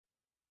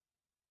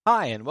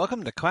Hi, and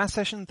welcome to Class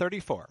Session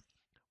 34.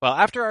 Well,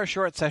 after our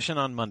short session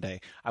on Monday,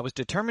 I was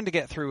determined to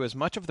get through as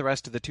much of the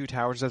rest of the Two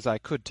Towers as I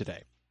could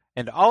today.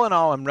 And all in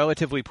all, I'm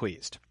relatively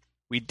pleased.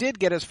 We did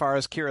get as far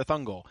as Cirith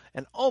Ungol,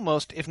 and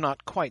almost, if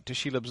not quite, to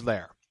Shelob's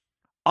lair.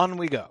 On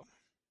we go.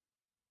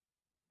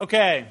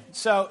 Okay,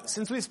 so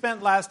since we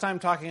spent last time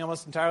talking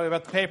almost entirely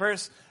about the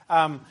papers,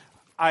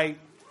 I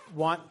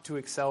want to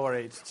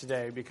accelerate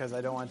today because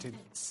I don't want to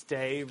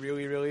stay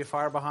really, really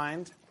far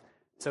behind.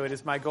 So it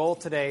is my goal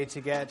today to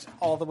get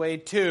all the way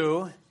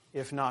to,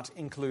 if not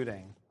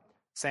including,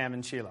 Sam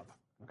and Shelob.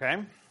 Okay?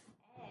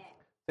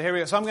 So here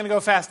we go. So I'm going to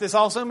go fast. This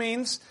also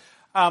means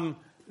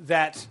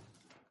that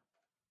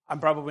I'm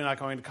probably not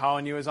going to call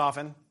on you as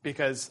often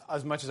because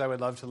as much as I would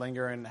love to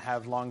linger and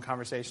have long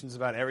conversations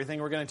about everything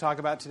we're going to talk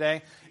about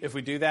today, if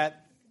we do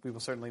that, we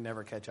will certainly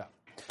never catch up.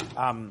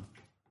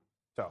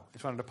 So I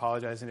just wanted to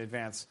apologize in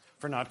advance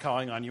for not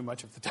calling on you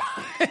much of the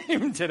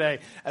time today,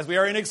 as we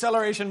are in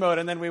acceleration mode,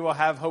 and then we will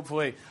have,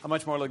 hopefully, a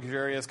much more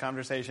luxurious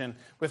conversation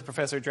with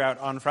Professor Drought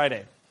on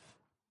Friday.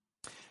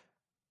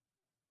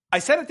 I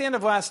said at the end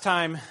of last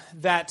time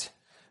that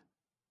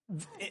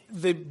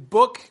the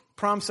book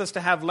prompts us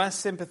to have less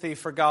sympathy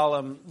for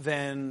Gollum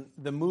than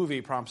the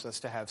movie prompts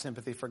us to have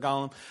sympathy for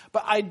Gollum,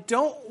 but I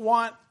don't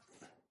want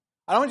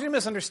you to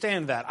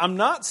misunderstand that. I'm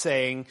not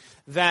saying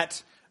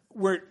that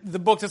the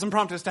book doesn't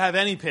prompt us to have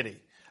any pity,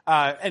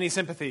 any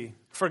sympathy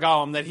for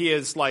Gollum, that he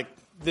is like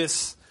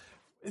this,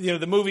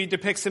 the movie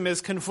depicts him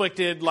as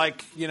conflicted,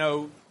 like,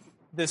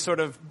 this sort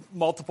of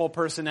multiple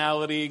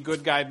personality,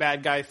 good guy,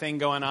 bad guy thing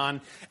going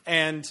on,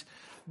 and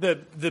the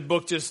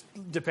book just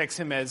depicts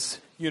him as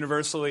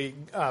universally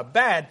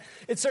bad.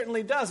 It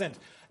certainly doesn't.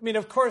 I mean,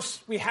 of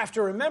course, we have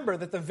to remember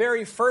that the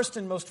very first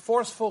and most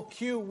forceful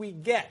cue we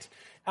get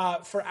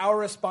for our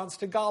response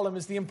to Gollum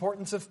is the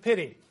importance of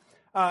pity.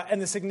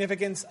 And the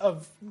significance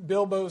of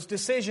Bilbo's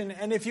decision.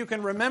 And if you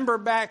can remember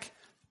back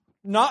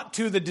not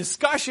to the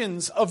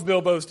discussions of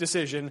Bilbo's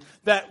decision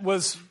that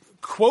was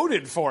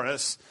quoted for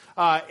us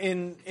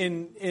in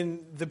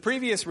the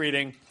previous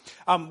reading,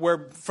 where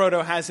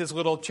Frodo has his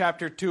little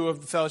chapter 2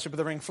 of the Fellowship of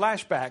the Ring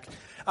flashback.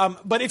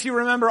 But if you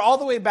remember all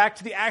the way back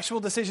to the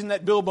actual decision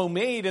that Bilbo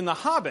made in The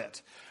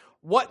Hobbit,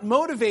 what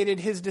motivated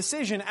his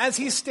decision as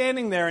he's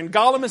standing there and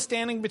Gollum is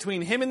standing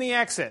between him and the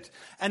exit,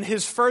 and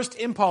his first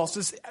impulse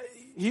is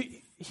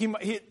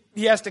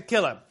he has to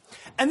kill him.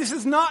 And this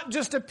is not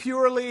just a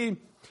purely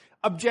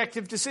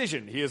objective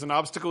decision. He is an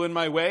obstacle in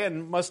my way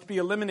and must be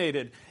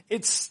eliminated.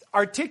 It's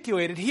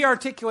articulated. He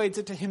articulates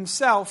it to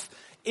himself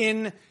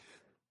in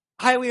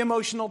highly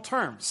emotional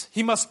terms.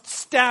 He must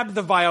stab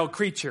the vile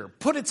creature,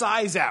 put its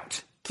eyes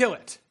out, kill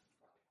it.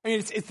 I mean,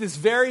 it's this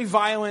very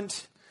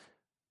violent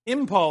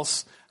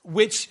impulse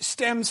which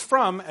stems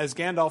from, as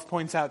Gandalf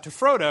points out to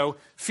Frodo,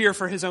 fear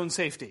for his own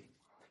safety.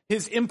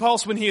 His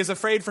impulse when he is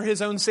afraid for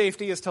his own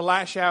safety is to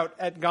lash out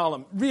at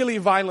Gollum, really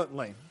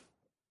violently.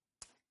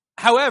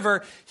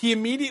 However,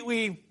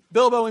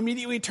 Bilbo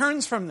immediately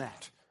turns from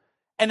that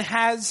and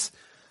has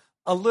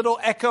a little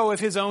echo of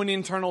his own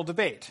internal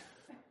debate.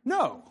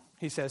 No,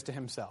 he says to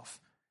himself,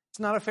 it's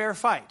not a fair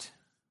fight.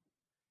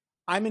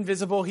 I'm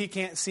invisible, he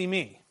can't see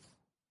me.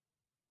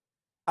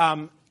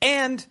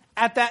 And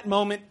at that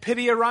moment,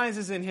 pity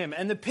arises in him,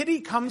 and the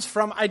pity comes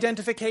from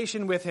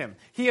identification with him.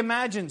 He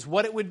imagines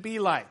what it would be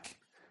like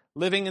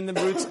living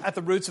at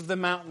the roots of the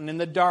mountain, in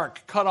the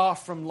dark, cut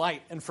off from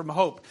light and from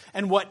hope,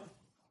 and what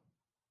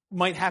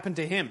might happen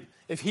to him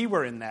if he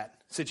were in that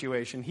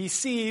situation. He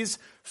sees,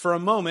 for a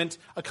moment,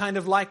 a kind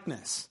of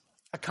likeness,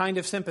 a kind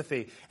of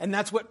sympathy, and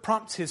that's what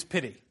prompts his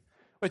pity,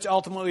 which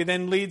ultimately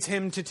then leads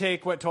him to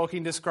take what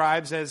Tolkien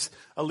describes as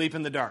a leap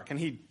in the dark, and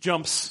he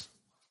jumps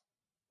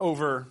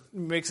over,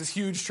 makes this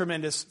huge,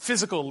 tremendous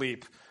physical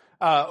leap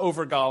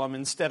over Gollum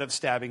instead of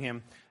stabbing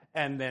him,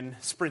 and then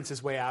sprints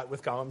his way out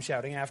with Gollum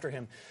shouting after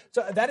him.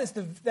 So that is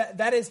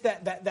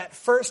that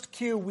first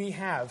cue we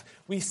have.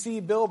 We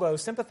see Bilbo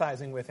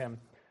sympathizing with him.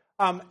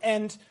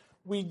 And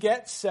we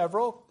get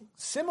several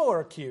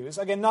similar cues.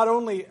 Again, not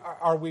only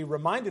are we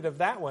reminded of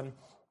that one,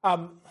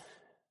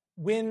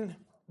 when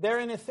they're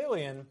in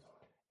Ithilien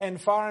and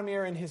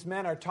Faramir and his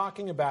men are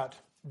talking about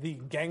the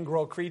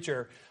gangrel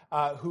creature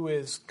who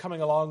is coming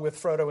along with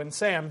Frodo and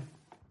Sam,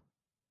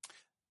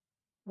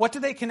 what do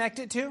they connect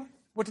it to?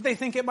 What do they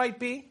think it might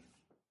be?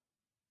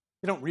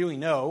 They don't really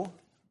know.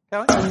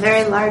 Kelly? A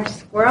very large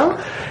squirrel?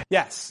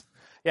 Yes.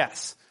 A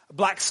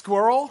black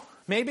squirrel,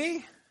 maybe?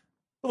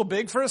 A little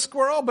big for a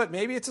squirrel, but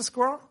maybe it's a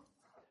squirrel.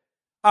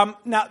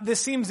 Now, this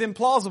seems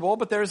implausible,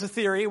 but there is a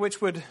theory which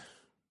would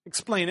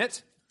explain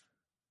it.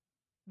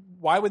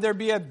 Why would there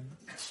be a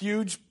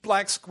huge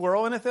black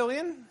squirrel in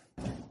Ithilien?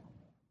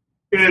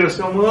 In a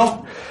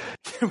stone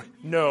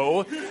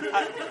No.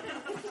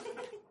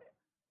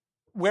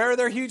 Where are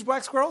there huge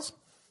black squirrels?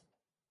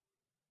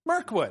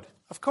 Mirkwood,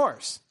 of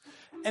course.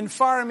 And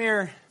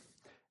Faramir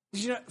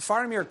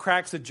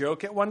cracks a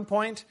joke at one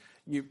point.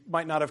 You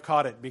might not have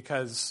caught it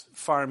because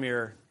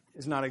Faramir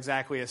is not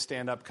exactly a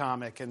stand-up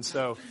comic, and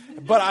so.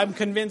 But I'm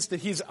convinced that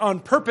he's on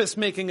purpose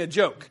making a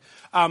joke,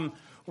 and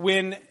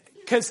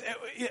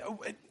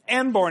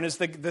Anborn is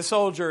the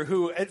soldier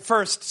who at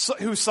first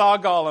who saw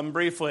Gollum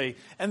briefly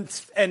and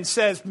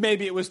says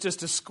maybe it was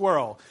just a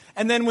squirrel.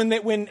 And then when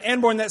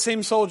Anborn, that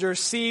same soldier,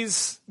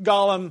 sees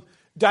Gollum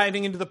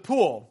diving into the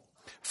pool,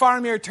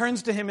 Faramir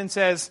turns to him and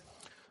says,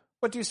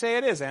 "What do you say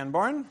it is,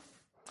 Anborn?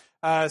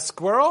 A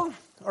squirrel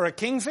or a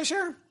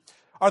kingfisher?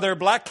 Are there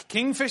black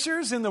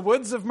kingfishers in the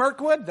woods of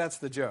Mirkwood?" That's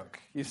the joke,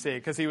 you see,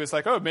 because he was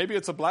like, "Oh, maybe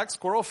it's a black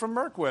squirrel from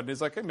Mirkwood."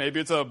 He's like, "Hey, maybe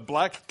it's a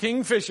black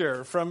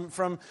kingfisher from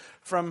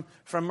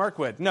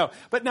Mirkwood." No,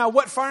 but now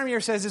what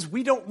Faramir says is,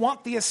 we don't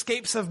want the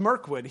escapes of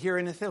Mirkwood here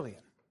in Ithilien.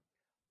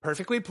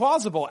 Perfectly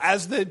plausible.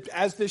 As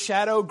the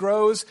shadow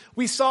grows,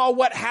 we saw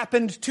what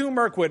happened to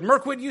Mirkwood.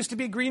 Mirkwood used to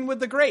be Greenwood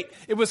the Great.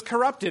 It was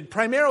corrupted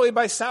primarily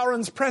by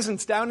Sauron's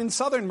presence down in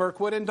southern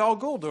Mirkwood and Dol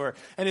Guldur,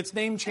 and its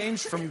name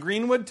changed from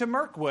Greenwood to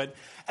Mirkwood,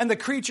 and the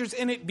creatures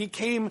in it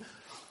became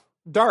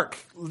dark,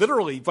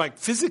 literally, like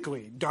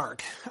physically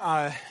dark,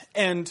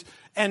 and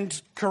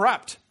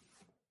corrupt.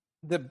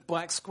 The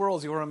black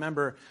squirrels, you'll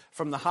remember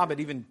from The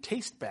Hobbit, even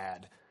taste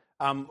bad.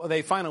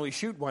 They finally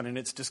shoot one, and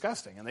it's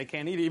disgusting, and they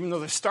can't eat it. Even though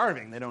they're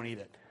starving, they don't eat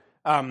it.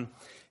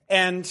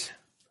 And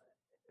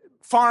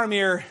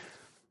Faramir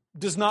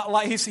does not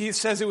like. He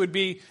says it would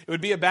be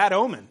a bad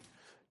omen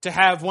to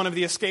have one of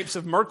the escapes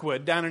of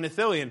Mirkwood down in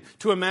Ithilien.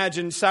 To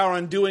imagine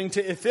Sauron doing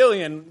to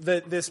Ithilien,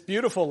 this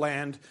beautiful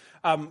land,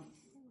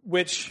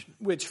 which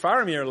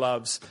Faramir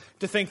loves.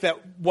 To think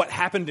that what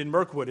happened in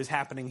Mirkwood is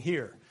happening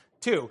here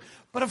too.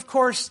 But of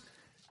course,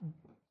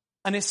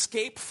 an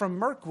escape from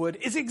Mirkwood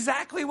is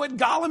exactly what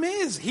Gollum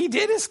is. He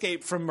did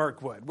escape from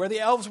Mirkwood, where the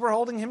elves were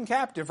holding him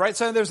captive, right?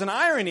 So there's an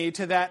irony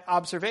to that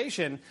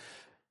observation.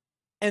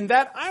 And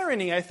that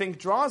irony, I think,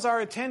 draws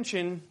our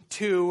attention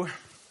to,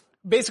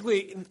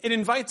 basically, it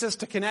invites us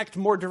to connect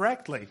more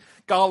directly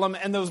Gollum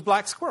and those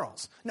black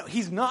squirrels. No,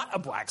 he's not a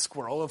black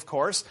squirrel, of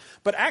course,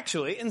 but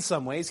actually, in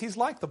some ways, he's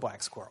like the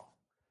black squirrel.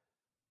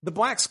 The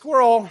black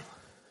squirrel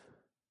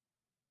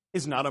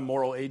is not a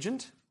moral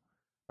agent.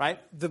 Right?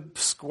 The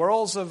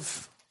squirrels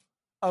of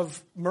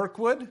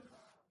Mirkwood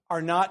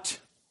are not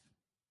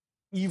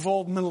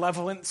evil,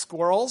 malevolent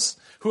squirrels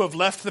who have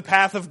left the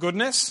path of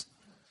goodness.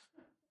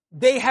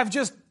 They have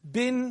just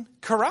been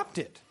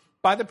corrupted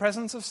by the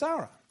presence of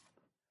Sauron.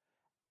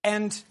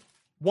 And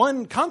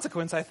one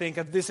consequence, I think,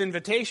 of this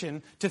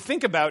invitation to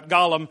think about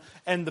Gollum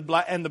and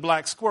the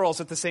black squirrels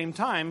at the same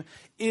time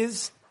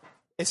is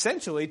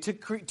essentially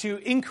to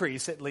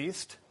increase, at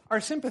least,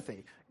 our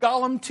sympathy.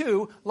 Gollum,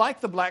 too,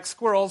 like the black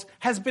squirrels,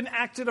 has been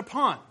acted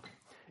upon.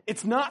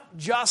 It's not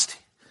just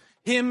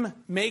him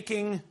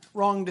making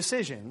wrong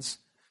decisions.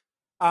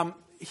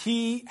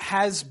 He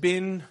has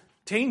been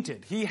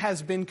tainted. He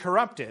has been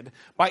corrupted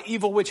by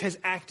evil which has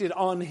acted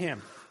on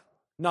him,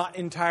 not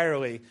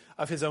entirely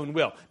of his own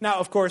will. Now,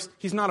 of course,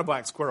 he's not a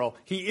black squirrel.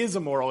 He is a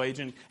moral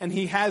agent, and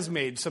he has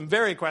made some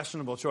very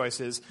questionable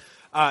choices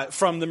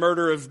from the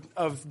murder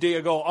of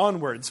Diagol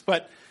onwards.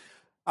 But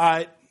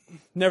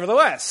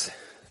nevertheless,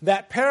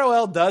 that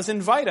parallel does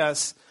invite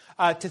us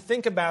to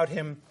think about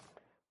him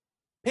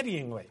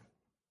pityingly.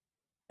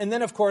 And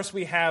then, of course,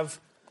 we have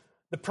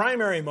the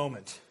primary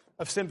moment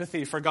of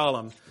sympathy for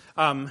Gollum,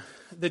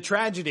 the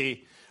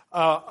tragedy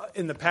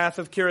in the Path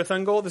of Cirith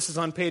Ungol. This is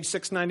on page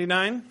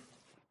 699.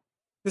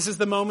 This is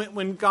the moment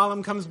when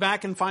Gollum comes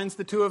back and finds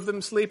the two of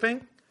them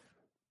sleeping.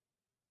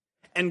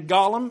 And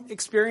Gollum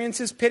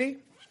experiences pity.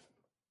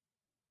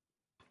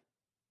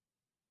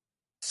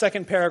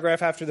 Second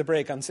paragraph after the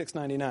break on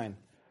 699.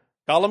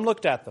 Gollum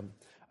looked at them.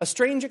 A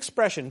strange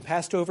expression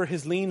passed over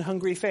his lean,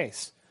 hungry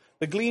face.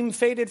 The gleam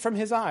faded from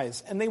his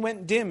eyes, and they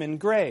went dim and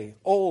gray,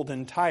 old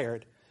and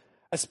tired.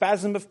 A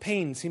spasm of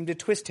pain seemed to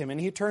twist him, and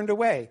he turned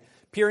away,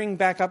 peering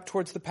back up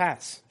towards the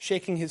pass,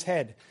 shaking his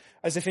head,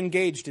 as if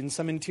engaged in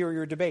some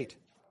interior debate.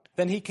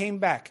 Then he came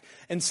back,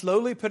 and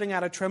slowly putting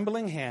out a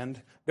trembling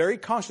hand, very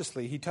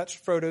cautiously he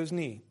touched Frodo's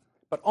knee.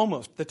 But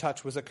almost the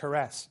touch was a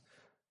caress.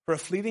 For a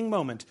fleeting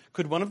moment,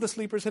 could one of the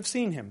sleepers have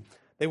seen him,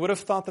 they would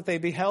have thought that they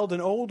beheld an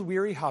old,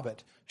 weary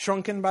hobbit,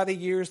 shrunken by the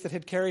years that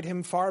had carried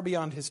him far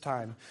beyond his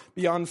time,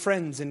 beyond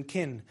friends and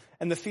kin,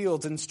 and the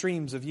fields and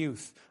streams of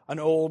youth, an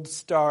old,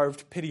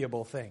 starved,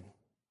 pitiable thing.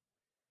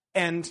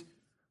 And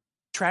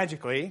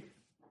tragically,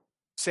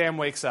 Sam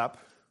wakes up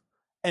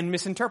and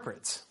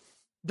misinterprets,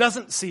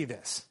 doesn't see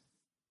this,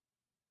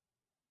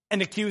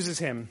 and accuses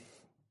him,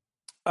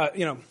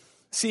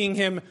 seeing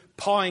him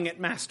pawing at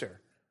Master,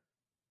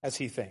 as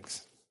he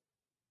thinks.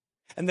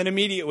 And then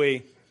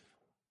immediately,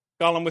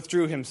 Gollum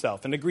withdrew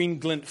himself, and a green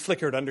glint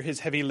flickered under his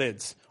heavy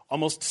lids.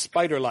 Almost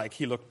spider-like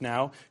he looked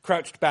now,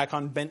 crouched back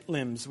on bent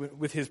limbs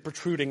with his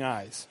protruding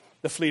eyes.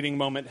 The fleeting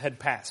moment had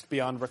passed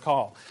beyond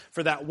recall.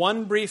 For that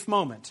one brief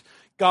moment,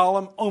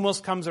 Gollum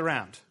almost comes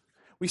around.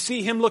 We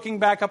see him looking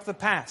back up the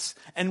pass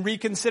and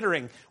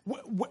reconsidering,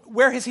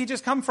 where has he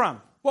just come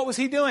from? What was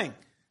he doing?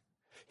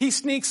 He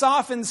sneaks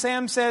off and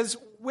Sam says,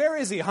 where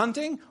is he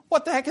hunting?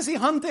 What the heck is he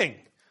hunting?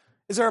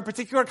 Is there a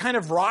particular kind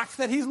of rock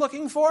that he's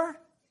looking for?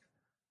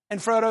 And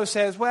Frodo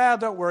says, well,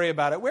 don't worry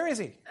about it. Where is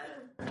he?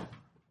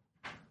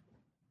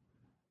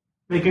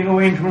 Making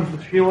arrangements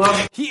with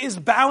Shelob. He is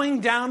bowing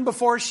down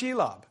before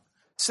Shelob.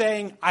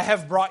 saying, I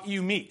have brought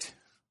you meat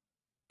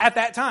at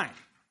that time.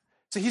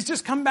 So he's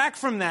just come back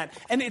from that.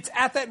 And it's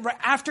at that,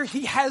 after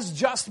he has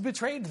just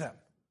betrayed them,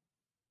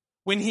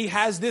 when he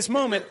has this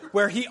moment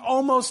where he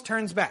almost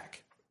turns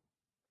back.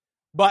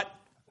 But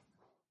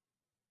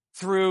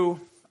through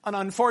an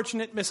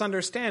unfortunate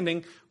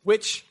misunderstanding,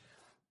 which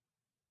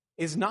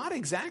is not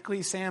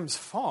exactly Sam's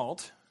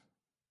fault.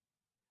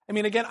 I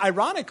mean, again,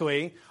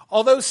 ironically,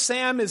 although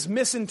Sam is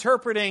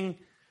misinterpreting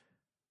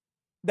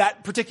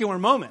that particular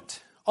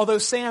moment, although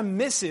Sam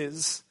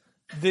misses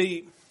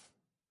the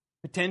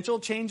potential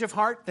change of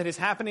heart that is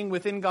happening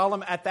within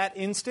Gollum at that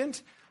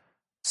instant,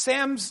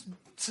 Sam's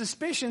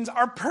suspicions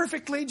are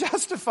perfectly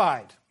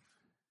justified.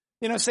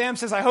 You know, Sam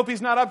says, I hope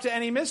he's not up to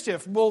any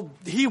mischief. Well,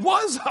 he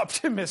was up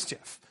to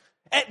mischief.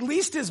 At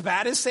least as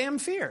bad as Sam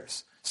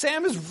fears.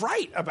 Sam is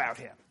right about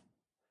him.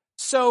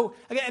 So,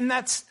 again, and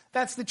that's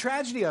the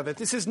tragedy of it.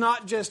 This is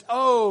not just,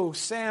 oh,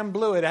 Sam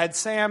blew it. Had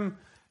Sam,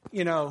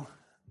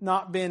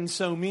 not been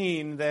so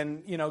mean,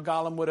 then,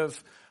 Gollum would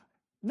have...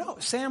 No,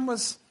 Sam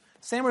was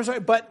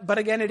right. But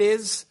again, it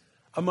is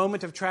a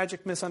moment of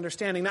tragic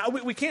misunderstanding. Now,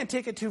 we can't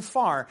take it too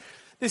far.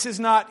 This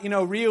is not,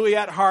 really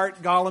at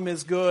heart, Gollum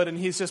is good and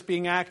he's just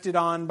being acted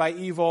on by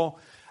evil.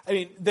 I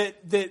mean,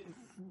 that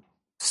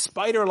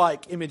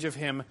spider-like image of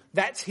him,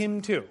 that's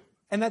him too.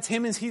 And that's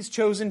him as he's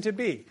chosen to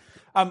be.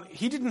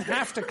 He didn't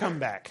have to come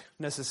back,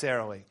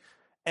 necessarily,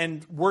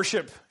 and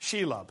worship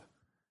Shelob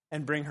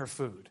and bring her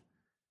food,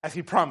 as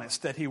he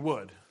promised that he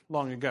would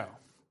long ago.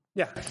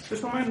 Yeah?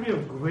 This reminds me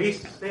of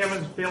grace. Sam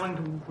is failing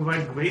to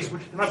provide grace,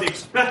 which cannot be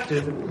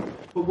expected,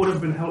 but would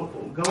have been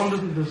helpful. Gollum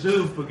doesn't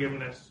deserve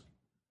forgiveness,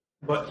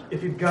 but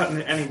if he'd gotten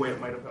it anyway, it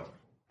might have helped.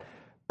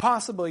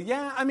 Possibly,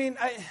 yeah. I mean,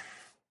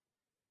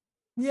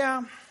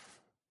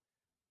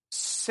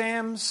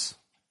 Sam's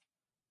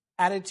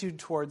attitude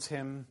towards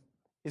him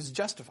is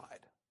justified.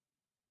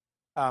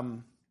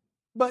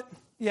 But,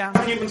 yeah.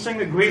 Have you been saying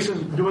that grace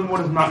is doing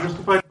what is not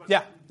justified?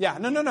 Yeah.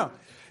 No.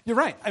 You're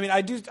right. I mean,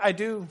 I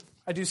do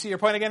see your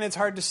point. Again, it's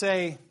hard to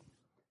say.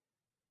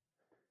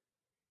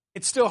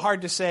 It's still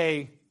hard to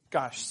say,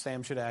 gosh,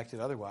 Sam should have acted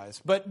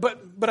otherwise. But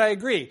I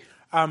agree.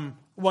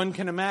 One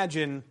can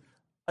imagine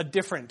a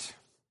different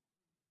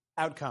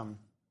outcome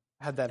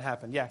had that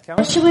happened. Yeah,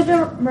 Kelly? Should we be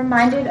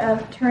reminded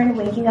of Turin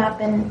waking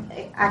up and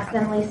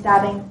accidentally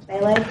stabbing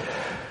Peleg?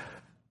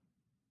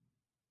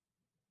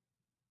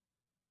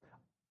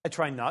 I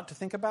try not to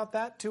think about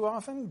that too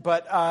often,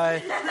 but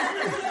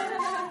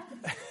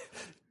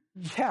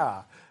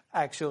yeah,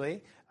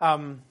 actually.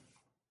 I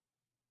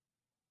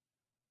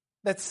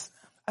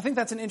think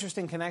that's an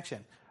interesting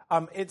connection.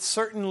 It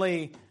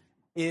certainly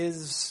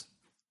is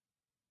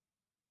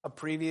a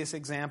previous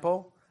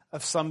example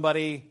of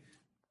somebody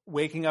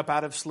waking up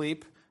out of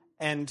sleep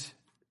and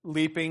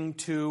leaping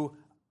to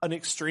an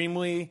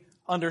extremely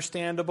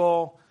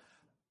understandable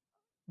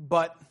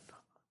but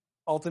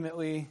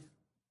ultimately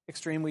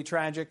extremely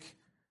tragic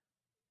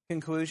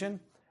conclusion.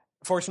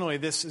 Fortunately,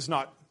 this is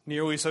not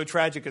nearly so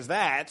tragic as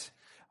that.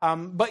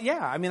 But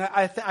yeah, I mean,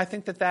 I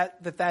think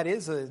that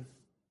is a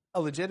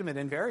legitimate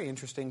and very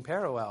interesting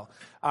parallel.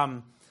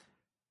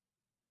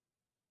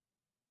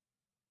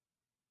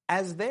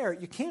 As there,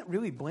 you can't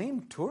really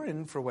blame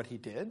Turin for what he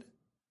did.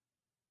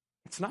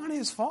 It's not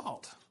his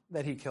fault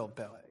that he killed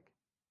Peleg.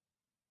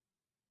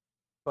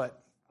 But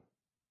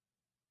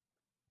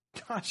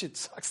gosh, it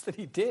sucks that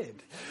he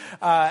did.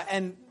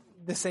 And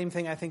the same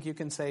thing I think you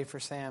can say for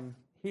Sam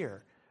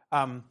here.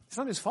 It's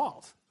not his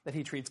fault that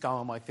he treats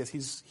Gollum like this.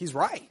 He's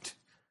right.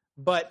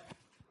 But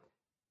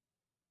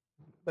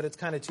it's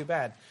kind of too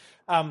bad.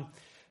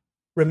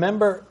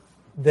 Remember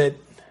that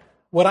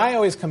what I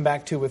always come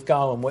back to with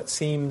Gollum, what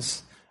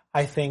seems,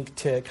 I think,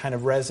 to kind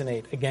of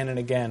resonate again and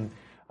again,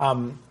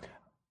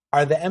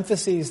 are the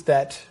emphases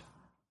that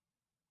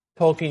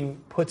Tolkien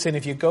puts in.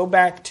 If you go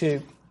back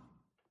to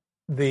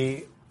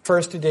the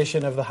first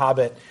edition of The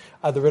Hobbit,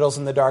 the Riddles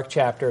in the Dark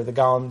chapter, the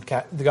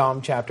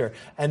Gollum chapter,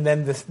 and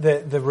then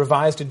the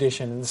revised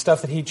edition, and the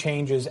stuff that he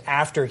changes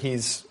after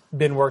he's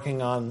been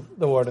working on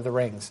The Lord of the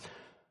Rings,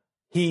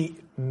 he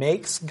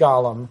makes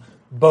Gollum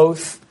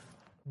both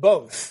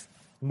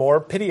more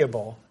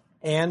pitiable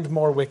and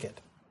more wicked.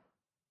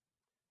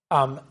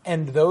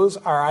 And those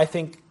are, I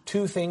think,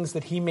 two things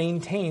that he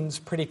maintains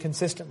pretty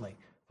consistently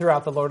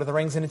throughout The Lord of the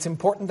Rings, and it's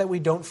important that we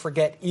don't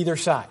forget either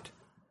side.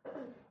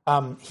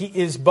 He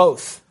is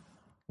both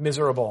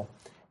miserable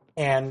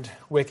and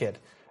wicked.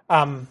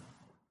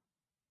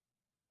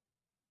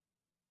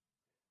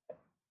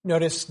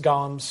 Notice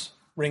Gollum's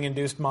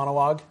ring-induced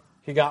monologue.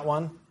 He got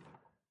one.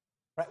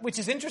 Right? Which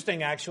is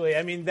interesting, actually.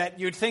 I mean, that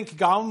you'd think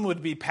Gollum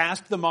would be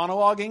past the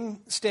monologuing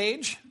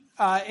stage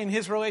in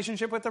his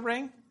relationship with the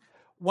ring.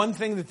 One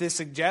thing that this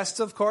suggests,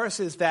 of course,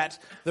 is that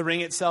the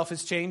ring itself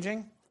is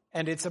changing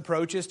and its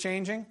approach is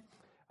changing.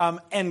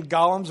 And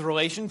Gollum's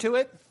relation to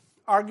it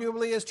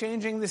arguably is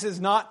changing. This is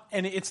not,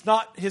 and it's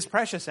not his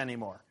precious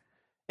anymore.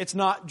 It's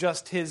not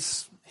just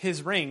his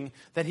ring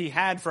that he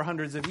had for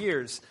hundreds of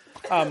years.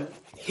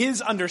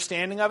 His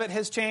understanding of it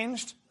has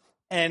changed,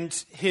 and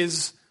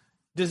his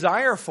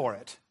desire for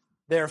it,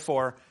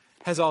 therefore,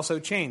 has also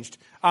changed.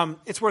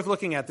 It's worth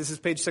looking at. This is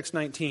page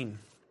 619,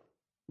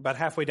 about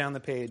halfway down the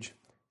page.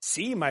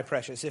 See, my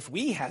precious, if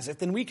we has it,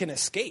 then we can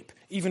escape,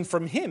 even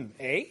from him,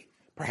 eh?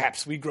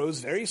 Perhaps we grows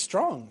very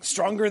strong,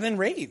 stronger than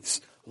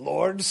wraiths.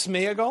 Lord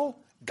Smeagol,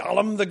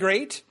 Gollum the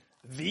Great,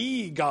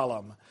 the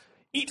Gollum.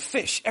 Eat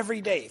fish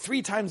every day,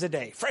 3 times a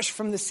day, fresh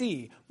from the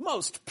sea.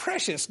 Most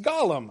precious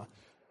Gollum.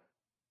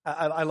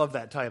 I love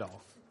that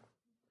title.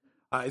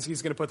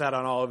 He's going to put that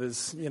on all of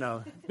his,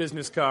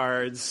 business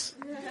cards.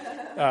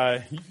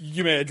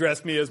 You may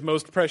address me as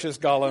most precious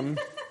Gollum.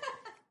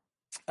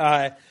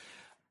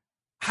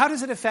 How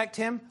does it affect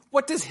him?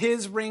 What does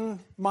his ring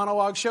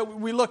monologue show?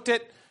 We looked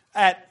at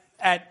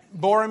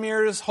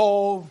Boromir's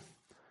whole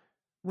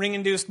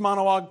ring-induced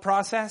monologue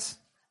process,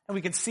 and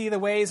we could see the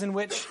ways in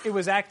which it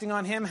was acting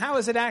on him. How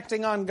is it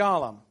acting on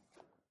Gollum?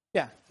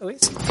 Yeah,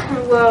 Elise?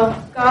 Well,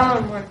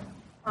 Gollum wants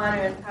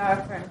honor and power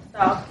for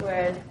himself,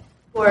 whereas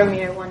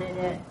Boromir wanted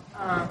it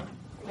to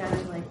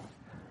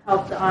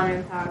help the honor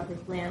and power of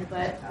his land,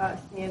 but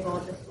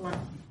Smeagol just wants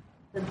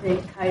the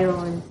big title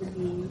and to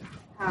be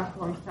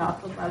powerful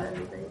himself above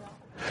everybody else.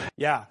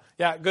 Yeah,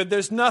 good.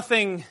 There's no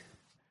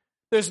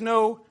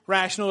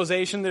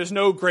rationalization, there's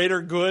no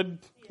greater good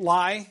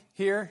lie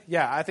here.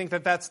 Yeah, I think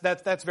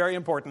that's very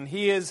important.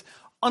 He is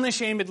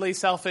unashamedly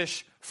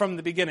selfish from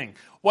the beginning.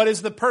 What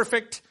is the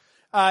perfect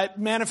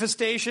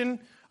manifestation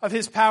of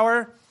his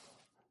power?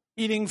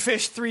 Eating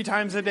fish 3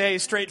 times a day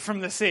straight from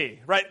the sea,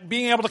 right?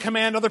 Being able to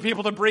command other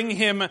people to bring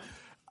him,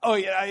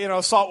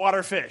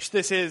 saltwater fish.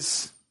 This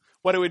is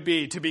what it would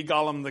be to be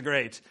Gollum the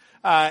Great.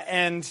 But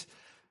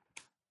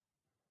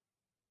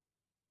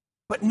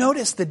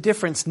notice the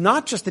difference,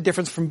 not just the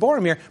difference from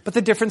Boromir, but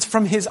the difference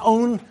from his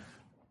own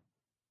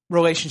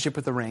relationship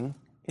with the ring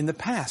in the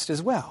past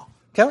as well.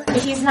 Kelly?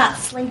 He's not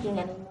slinking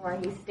anymore,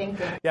 he's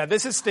stinking. Yeah,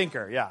 this is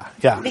Stinker, yeah.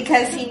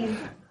 Because he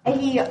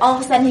all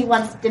of a sudden he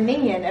wants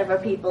dominion over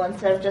people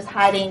instead of just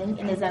hiding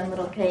in his own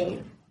little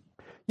cave.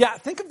 Yeah,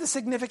 think of the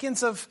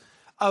significance of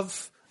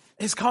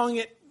his calling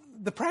it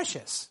the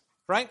precious,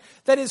 right?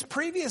 That is,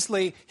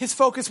 previously his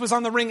focus was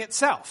on the ring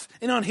itself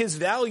and on his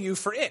value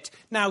for it.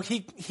 Now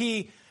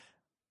he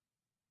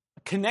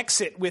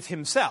connects it with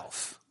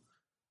himself.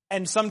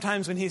 And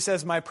sometimes when he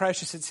says, my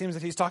precious, it seems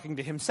that he's talking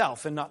to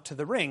himself and not to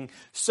the ring.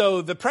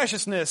 So the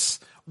preciousness,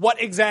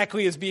 what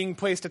exactly is being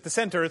placed at the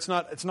center? It's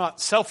not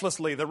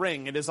selflessly the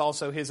ring. It is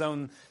also his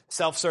own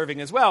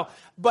self-serving as well.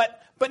 But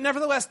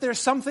nevertheless, there's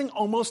something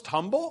almost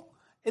humble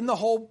in the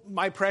whole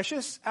my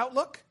precious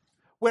outlook.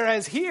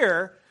 Whereas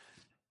here,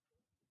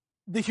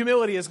 the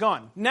humility is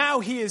gone. Now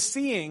he is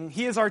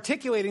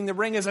articulating the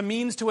ring as a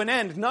means to an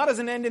end, not as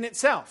an end in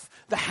itself.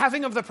 The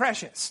having of the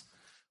precious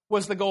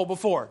was the goal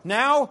before.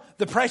 Now,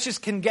 the precious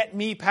can get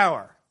me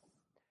power.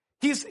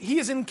 He's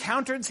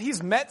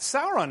met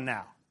Sauron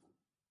now.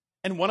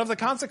 And one of the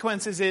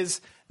consequences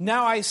is,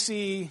 now I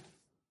see,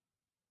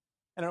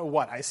 I don't know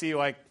what, I see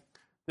like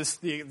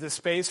the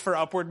space for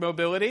upward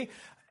mobility.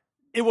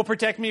 It will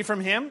protect me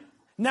from him.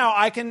 Now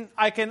I can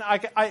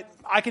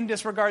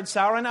disregard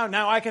Sauron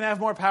now I can have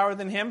more power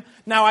than him.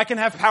 Now I can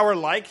have power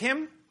like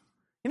him.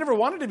 He never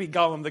wanted to be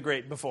Gollum the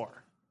Great before.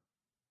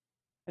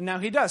 And now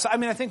he does. So,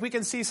 I think we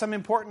can see some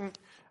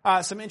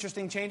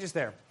interesting changes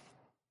there.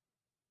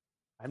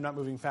 I'm not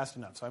moving fast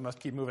enough, so I must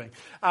keep moving.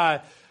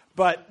 But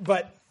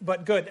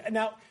good.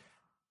 Now,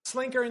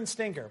 Slinker and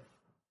Stinker.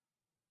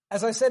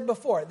 As I said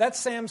before, that's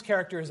Sam's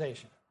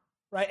characterization,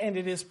 right? And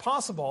it is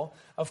possible,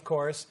 of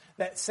course,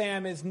 that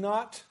Sam is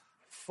not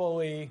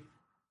fully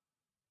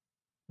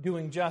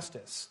doing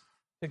justice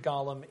to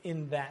Gollum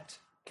in that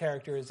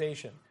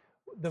characterization.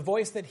 The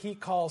voice that he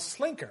calls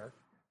Slinker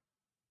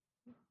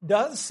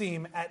does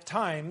seem at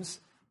times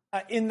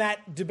in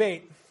that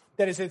debate,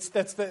 that's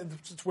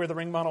where the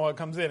ring monologue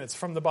comes in. It's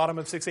from the bottom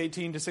of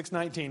 618 to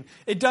 619.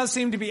 It does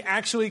seem to be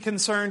actually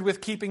concerned with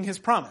keeping his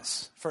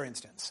promise, for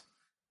instance.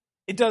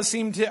 It does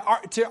seem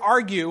to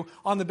argue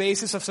on the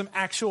basis of some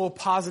actual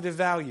positive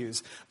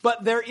values.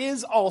 But there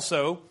is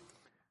also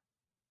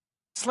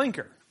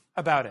Slinker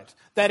about it.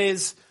 That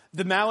is,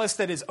 the malice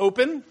that is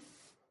open,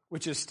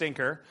 which is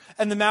Stinker,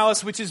 and the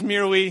malice which is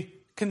merely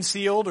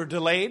concealed or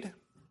delayed.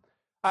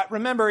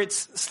 Remember,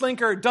 it's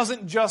Slinker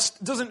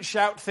doesn't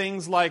shout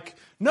things like,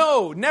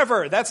 no,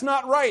 never, that's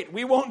not right,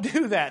 we won't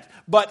do that,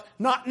 but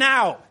not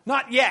now,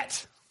 not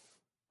yet,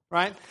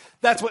 right?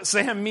 That's what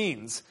Sam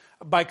means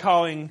by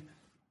calling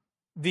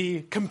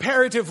the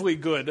comparatively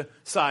good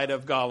side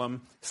of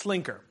Gollum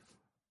Slinker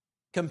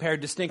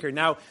compared to Stinker.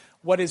 Now,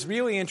 what is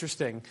really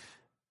interesting,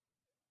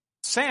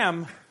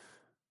 Sam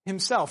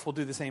himself will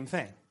do the same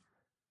thing.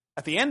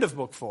 At the end of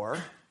Book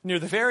 4, near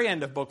the very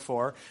end of Book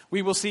 4,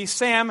 we will see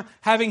Sam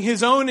having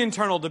his own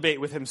internal debate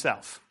with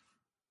himself.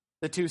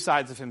 The two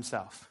sides of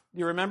himself. Do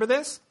you remember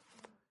this?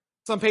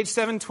 It's on page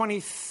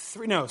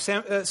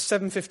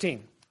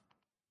 715.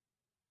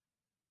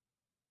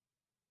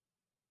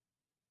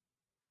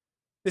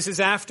 This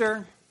is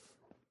after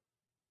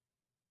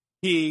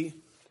he's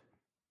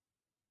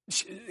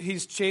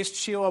chased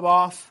Shelob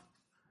off.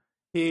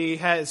 He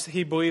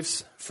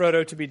believes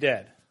Frodo to be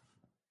dead.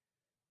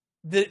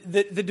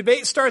 The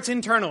debate starts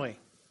internally,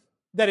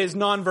 that is,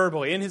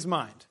 non-verbally, in his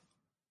mind.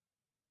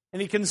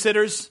 And he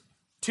considers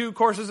two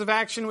courses of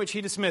action which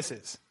he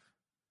dismisses.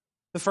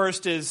 The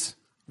first is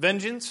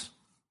vengeance,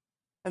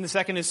 and the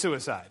second is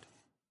suicide.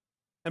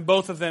 And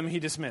both of them he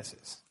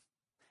dismisses.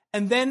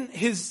 And then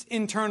his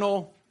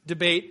internal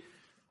debate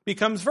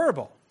becomes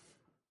verbal.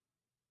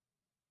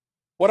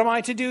 "What am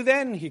I to do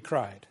then?" he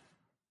cried.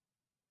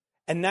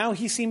 And now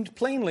he seemed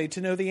plainly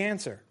to know the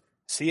answer.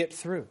 See it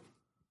through.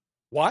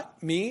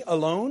 "What? Me?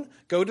 Alone?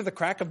 Go to the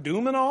crack of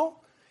doom and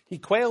all?" He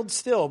quailed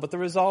still, but the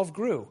resolve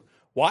grew.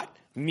 "What?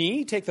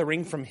 Me? Take the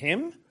ring from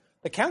him?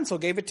 The council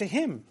gave it to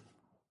him."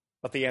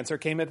 But the answer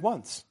came at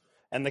once.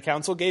 "And the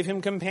council gave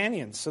him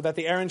companions, so that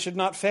the errand should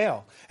not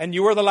fail. And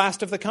you are the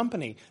last of the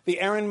company. The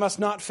errand must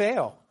not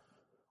fail."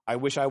 "I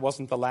wish I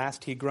wasn't the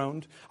last," he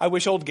groaned. "I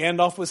wish old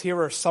Gandalf was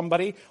here or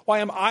somebody. Why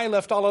am I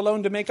left all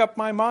alone to make up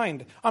my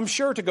mind? I'm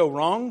sure to go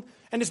wrong.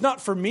 And it's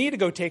not for me to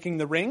go taking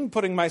the ring,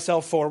 putting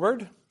myself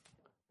forward."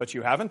 "But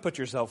you haven't put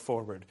yourself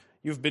forward.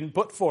 You've been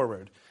put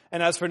forward.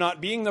 And as for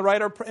not being the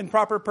right and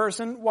proper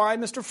person, why,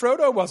 Mr.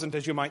 Frodo wasn't,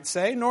 as you might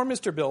say, nor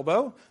Mr.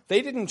 Bilbo.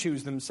 They didn't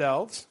choose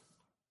themselves."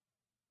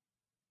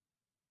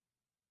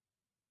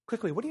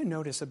 Quickly, what do you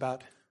notice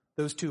about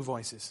those two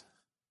voices?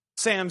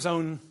 Sam's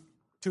own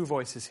two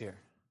voices here.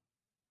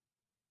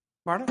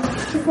 Marta?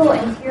 His little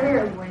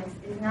interior voice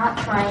is not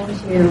trying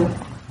to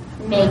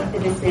make the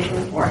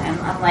decision for him,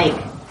 unlike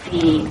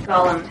the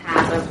Gollum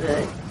half of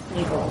the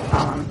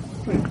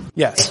Smeagol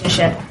Yes.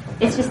 relationship.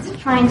 It's just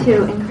trying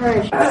to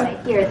encourage, right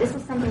here, this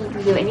is something you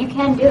can do, and you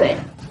can do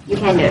it. You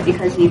can do it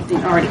because you've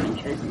already been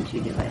chosen to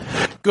do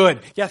it.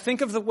 Good. Yeah,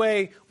 think of the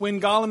way when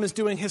Gollum is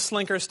doing his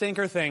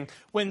Slinker-Stinker thing.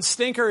 When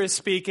Stinker is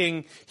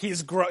speaking,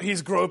 he's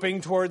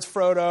groping towards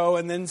Frodo,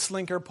 and then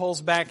Slinker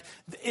pulls back.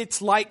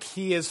 It's like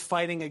he is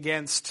fighting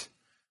against...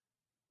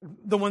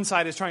 The one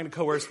side is trying to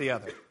coerce the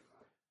other.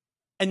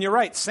 And you're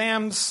right,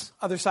 Sam's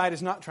other side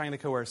is not trying to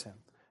coerce him.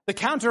 The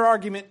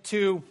counter-argument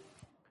to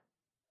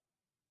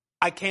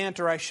 "I can't"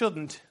 or "I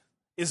shouldn't"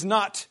 is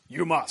not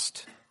 "you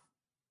must."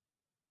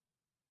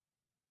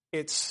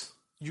 It's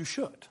 "you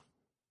should."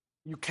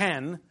 You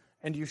can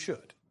and you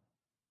should.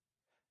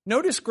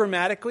 Notice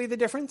grammatically the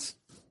difference?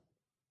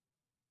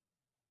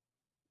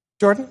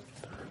 Jordan?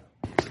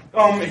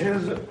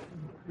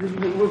 His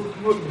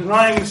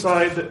denying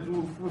side that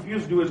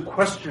refused to do his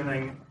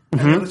questioning,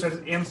 and the other side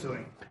is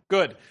answering.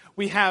 Good.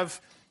 We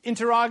have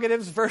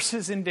interrogatives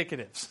versus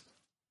indicatives.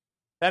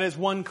 That is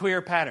one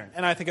clear pattern,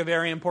 and I think a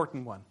very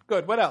important one.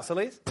 Good. What else,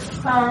 Elise?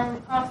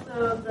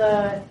 Also,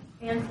 the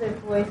answer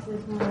voice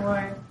is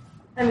more,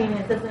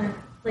 it doesn't,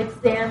 like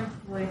Sam's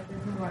voice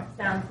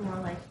sounds more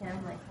like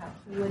him, like how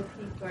he would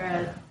speak,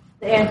 whereas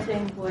the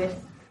answering voice,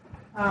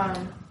 I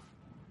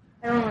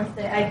don't want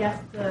to say, I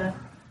guess the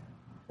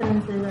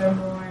sentences are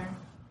more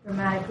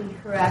grammatically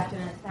correct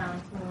and it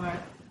sounds more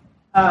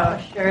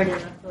assured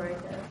and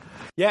authoritative.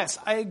 Yes,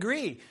 I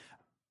agree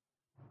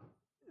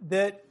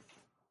that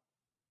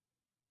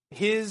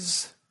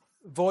his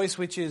voice,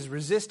 which is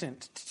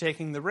resistant to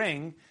taking the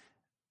ring,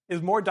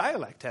 is more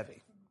dialect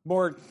heavy,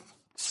 more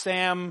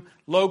Sam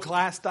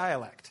low-class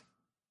dialect.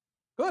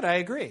 Good, I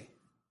agree.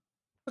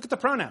 Look at the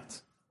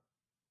pronouns.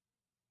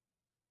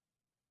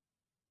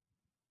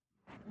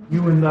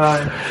 You and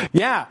I.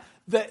 Yeah,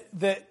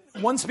 the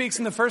one speaks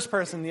in the first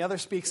person, the other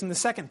speaks in the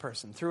second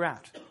person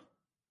throughout.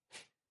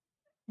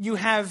 You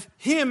have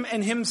him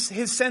and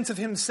his sense of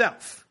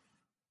himself.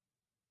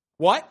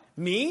 What?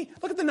 Me?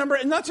 Look at the number,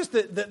 and not just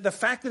the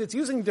fact that it's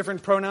using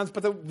different pronouns,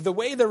 but the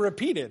way they're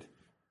repeated.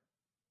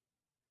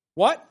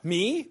 What?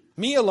 Me?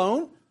 Me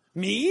alone?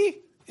 Me?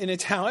 In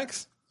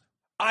italics?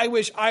 I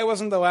wish I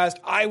wasn't the last.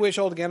 I wish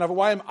old Gandalf.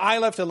 Why am I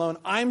left alone?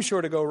 I'm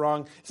sure to go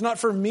wrong. It's not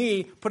for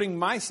me putting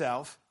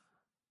myself.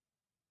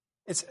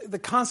 It's the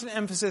constant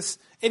emphasis.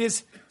 It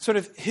is sort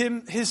of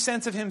his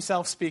sense of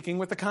himself speaking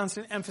with the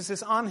constant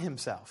emphasis on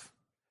himself.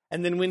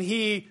 And then when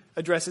he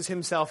addresses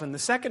himself in the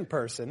second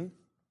person,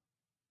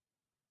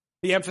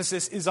 the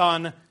emphasis is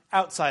on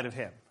outside of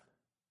him.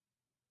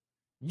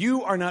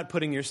 You are not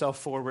putting yourself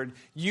forward.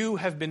 You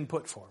have been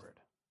put forward.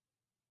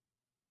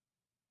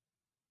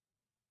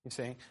 You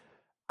see?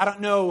 I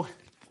don't know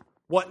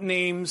what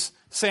names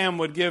Sam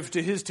would give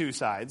to his two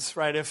sides,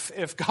 right? If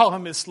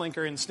Gollum is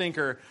Slinker and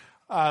Stinker,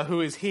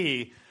 who is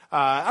he?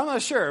 I'm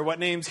not sure what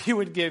names he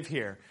would give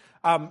here.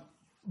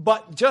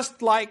 But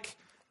just like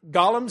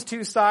Gollum's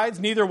two sides,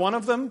 neither one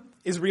of them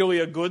is really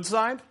a good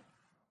side.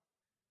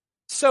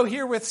 So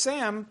here with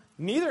Sam,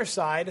 neither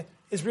side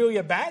is really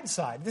a bad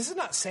side. This is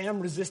not Sam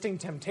resisting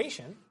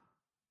temptation.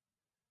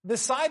 The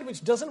side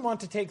which doesn't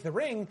want to take the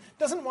ring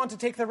doesn't want to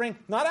take the ring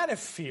not out of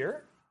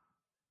fear,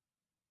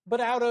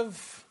 but out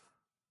of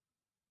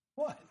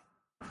what?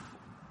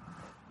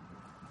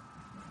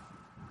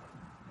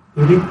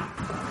 Duty?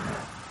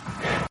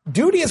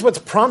 Duty is what's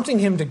prompting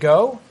him to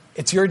go.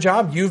 It's your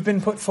job. You've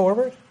been put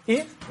forward.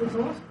 Ian?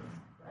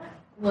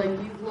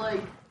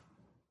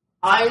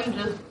 I'm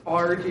just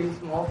far too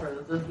small for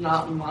this. It's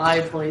not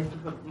my place to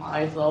put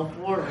myself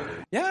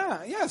forward.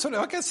 Yeah, sort of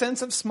like a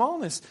sense of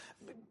smallness.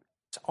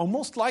 It's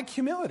almost like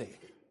humility,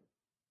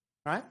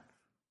 right?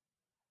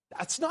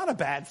 That's not a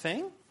bad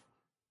thing.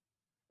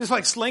 Just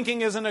like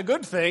slinking isn't a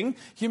good thing,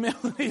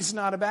 humility is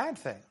not a bad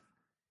thing.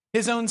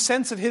 His own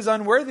sense of his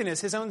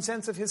unworthiness, his own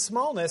sense of his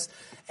smallness,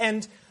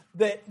 and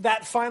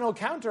that final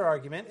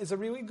counter-argument is a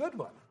really good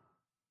one.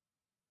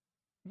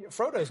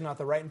 Frodo's not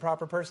the right and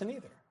proper person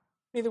either.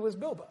 Neither was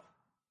Bilbo.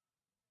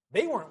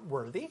 They weren't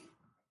worthy.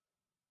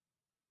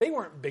 They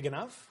weren't big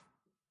enough.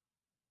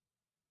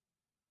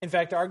 In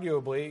fact,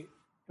 arguably,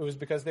 it was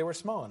because they were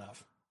small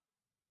enough.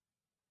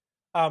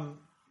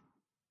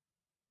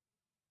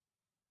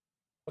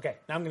 Okay,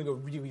 now I'm going to go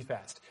really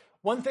fast.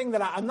 One thing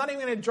that I'm not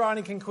even going to draw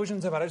any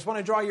conclusions about, I just want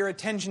to draw your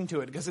attention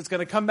to it because it's going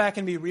to come back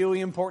and be really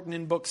important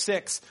in Book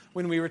 6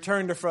 when we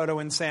return to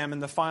Frodo and Sam in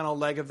the final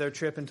leg of their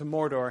trip into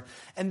Mordor.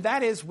 And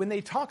that is when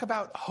they talk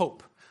about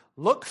hope.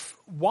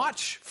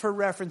 Watch for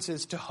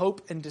references to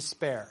hope and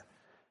despair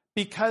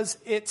because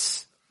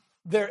it's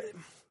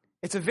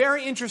a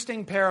very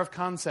interesting pair of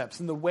concepts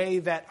in the way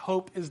that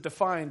hope is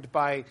defined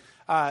by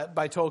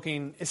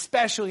Tolkien,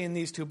 especially in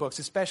these two books,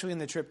 especially in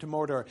the trip to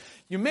Mordor.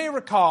 You may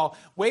recall,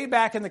 way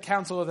back in the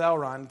Council of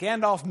Elrond,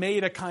 Gandalf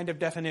made a kind of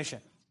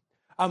definition.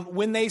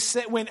 When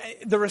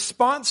the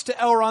response to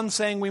Elrond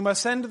saying we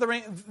must send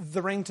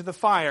the ring to the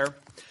fire,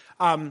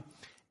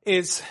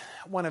 is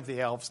one of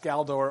the elves,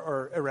 Galdor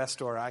or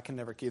Erestor, I can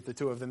never keep the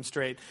two of them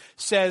straight,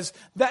 says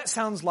that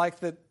sounds like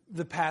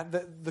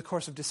the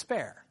course of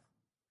despair.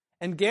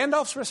 And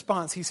Gandalf's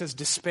response, he says,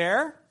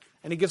 despair,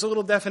 and he gives a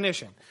little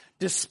definition.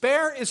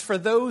 Despair is for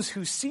those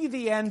who see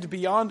the end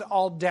beyond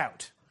all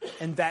doubt,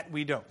 and that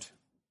we don't.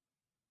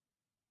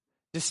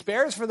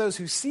 Despair is for those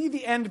who see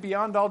the end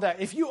beyond all doubt.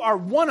 If you are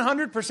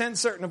 100%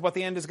 certain of what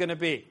the end is going to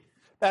be,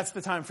 that's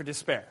the time for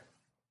despair.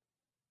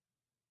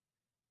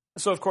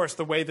 So, of course,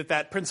 the way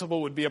that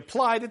principle would be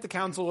applied at the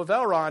Council of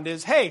Elrond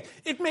is, hey,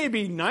 it may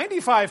be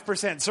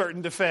 95%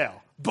 certain to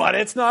fail, but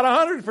it's not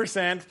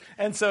 100%,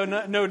 and so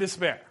no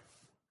despair.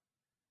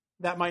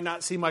 That might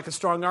not seem like a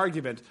strong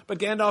argument, but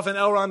Gandalf and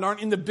Elrond aren't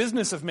in the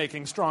business of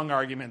making strong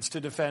arguments to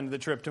defend the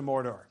trip to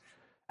Mordor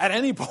at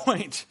any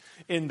point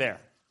in there.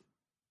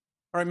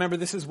 Remember,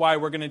 this is why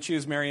we're going to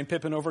choose Merry and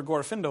Pippin over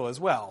Glorfindel as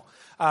well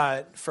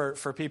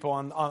for people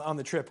on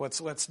the trip.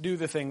 Let's do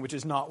the thing which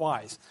is not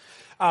wise.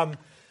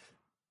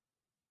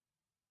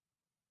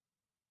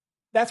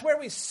 That's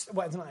where it's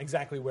not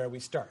exactly where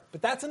we start,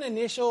 but that's an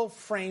initial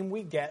frame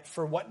we get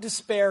for what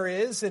despair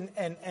is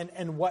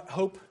and what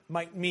hope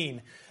might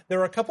mean. There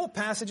are a couple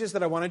passages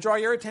that I want to draw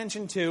your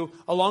attention to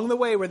along the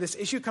way where this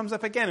issue comes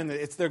up again, and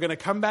they're going to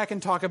come back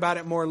and talk about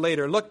it more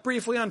later. Look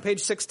briefly on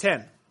page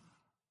 610.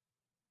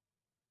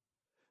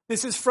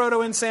 This is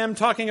Frodo and Sam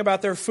talking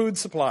about their food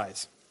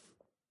supplies.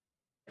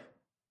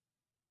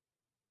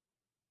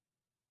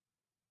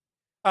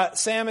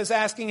 Sam is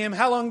asking him,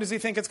 how long does he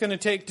think it's going to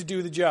take to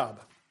do the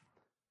job?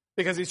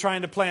 Because he's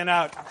trying to plan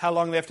out how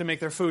long they have to make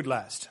their food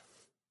last.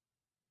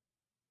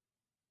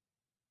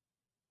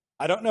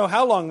 I don't know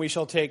how long we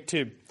shall take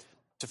to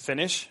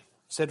finish,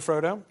 said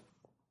Frodo.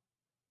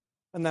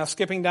 And now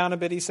skipping down a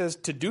bit, he says,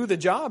 to do the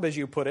job, as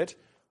you put it,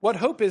 what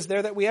hope is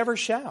there that we ever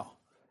shall?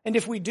 And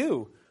if we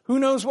do, who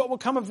knows what will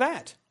come of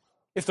that?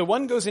 If the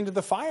one goes into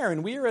the fire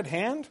and we are at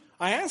hand,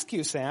 I ask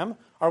you, Sam,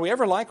 are we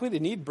ever likely to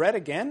need bread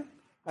again?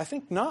 I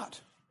think not.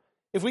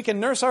 If we can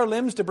nurse our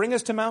limbs to bring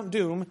us to Mount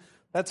Doom,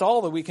 that's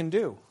all that we can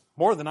do.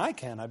 More than I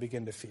can, I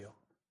begin to feel.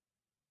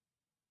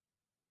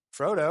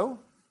 Frodo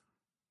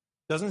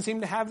doesn't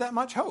seem to have that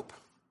much hope.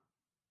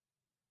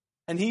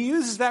 And he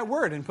uses that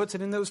word and puts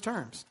it in those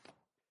terms.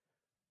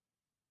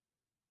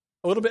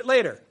 A little bit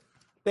later,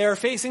 they are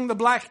facing the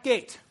Black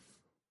Gate,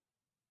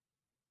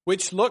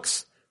 which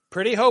looks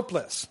pretty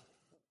hopeless.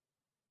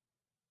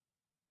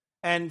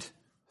 And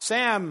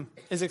Sam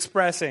is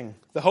expressing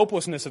the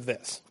hopelessness of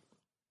this.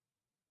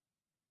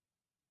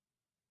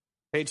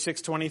 Page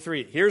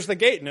 623. Here's the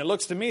gate, and it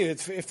looks to me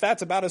if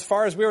that's about as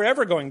far as we're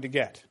ever going to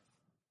get.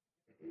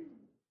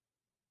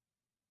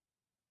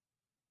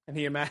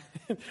 And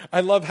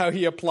I love how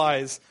he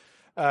applies,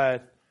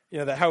 how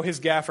his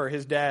gaffer,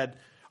 his dad,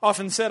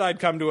 often said I'd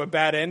come to a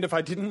bad end if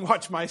I didn't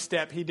watch my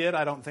step. He did.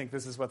 I don't think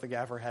this is what the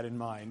gaffer had in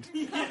mind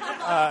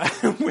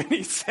when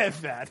he said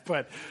that.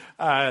 But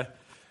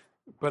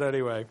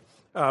anyway,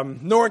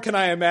 nor can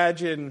I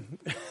imagine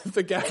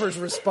the gaffer's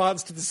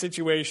response to the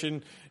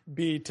situation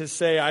be to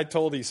say, I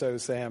told you so,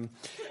 Sam.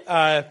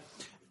 But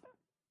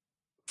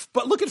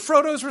look at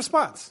Frodo's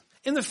response.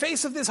 In the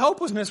face of this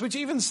hopelessness, which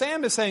even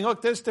Sam is saying,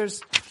 look,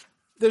 there's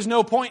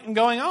no point in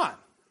going on,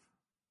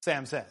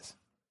 Sam says.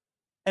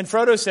 And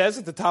Frodo says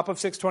at the top of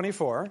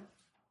 624,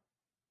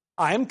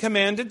 I am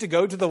commanded to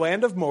go to the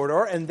land of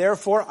Mordor, and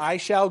therefore I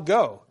shall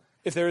go.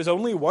 If there is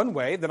only one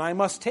way, then I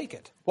must take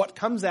it. What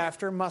comes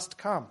after must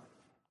come.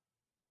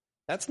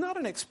 That's not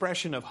an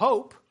expression of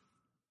hope.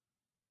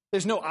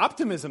 There's no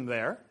optimism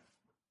there.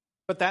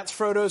 But that's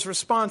Frodo's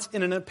response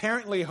in an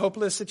apparently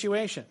hopeless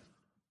situation.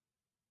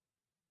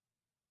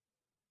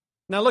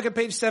 Now look at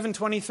page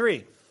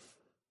 723.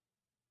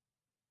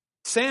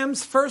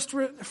 Sam's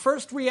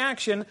first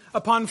reaction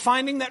upon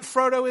finding that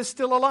Frodo is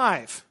still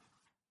alive.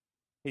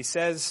 He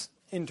says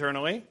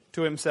internally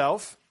to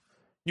himself,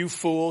 "You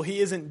fool, he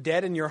isn't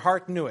dead and your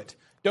heart knew it.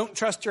 Don't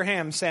trust your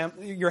head,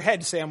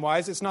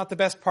 Samwise. It's not the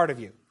best part of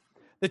you.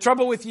 The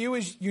trouble with you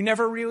is you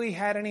never really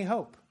had any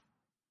hope."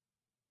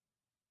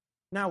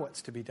 Now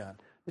what's to be done?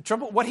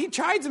 What he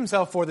chides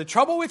himself for, the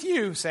trouble with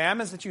you,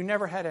 Sam, is that you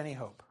never had any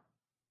hope.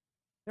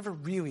 Never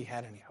really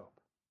had any hope.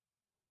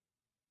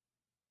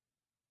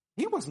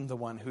 He wasn't the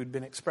one who'd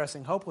been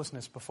expressing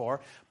hopelessness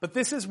before, but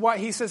this is why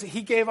he says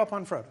he gave up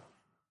on Frodo.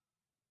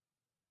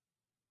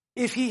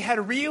 If he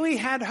had really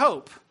had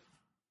hope,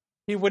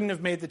 he wouldn't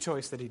have made the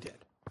choice that he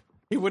did.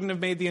 He wouldn't have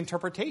made the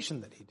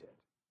interpretation that he did.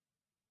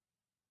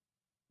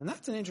 And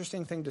that's an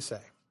interesting thing to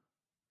say.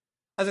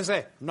 As I say,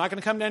 I'm not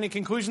going to come to any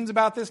conclusions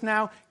about this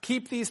now.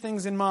 Keep these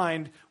things in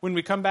mind. When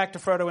we come back to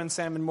Frodo and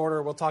Sam and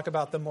Mordor, we'll talk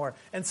about them more.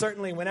 And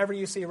certainly, whenever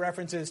you see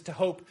references to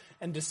hope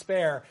and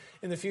despair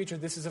in the future,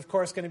 this is, of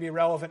course, going to be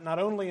relevant not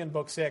only in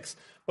Book 6,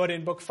 but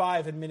in Book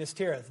 5 in Minas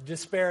Tirith.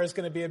 Despair is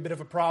going to be a bit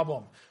of a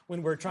problem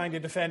when we're trying to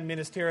defend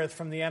Minas Tirith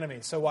from the enemy,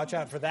 so watch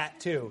out for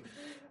that, too.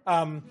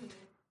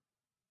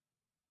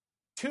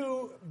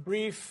 Two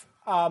brief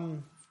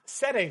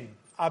setting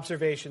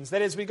observations.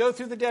 That is, we go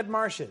through the Dead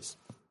Marshes,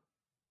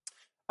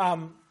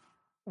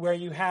 where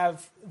you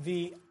have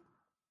the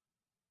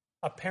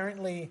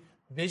apparently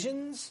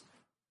visions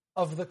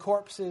of the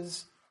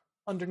corpses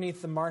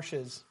underneath the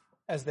marshes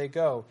as they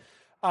go.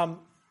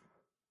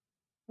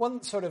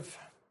 One sort of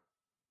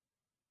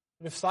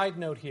side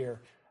note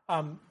here.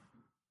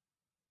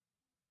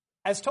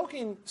 As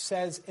Tolkien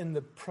says in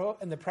the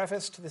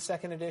preface to the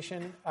second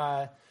edition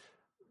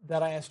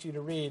that I asked you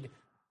to read,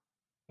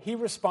 he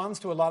responds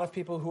to a lot of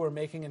people who are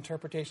making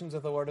interpretations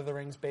of The Lord of the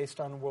Rings based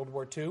on World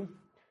War II.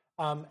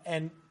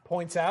 And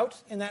points out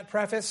in that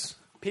preface,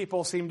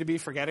 people seem to be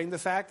forgetting the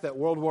fact that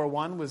World War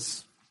I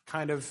was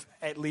kind of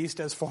at least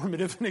as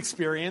formative an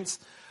experience,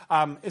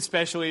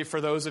 especially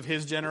for those of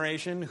his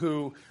generation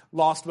who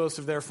lost most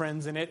of their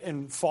friends in it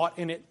and fought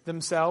in it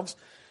themselves.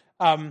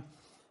 Well,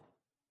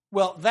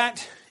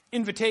 that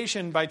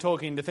invitation by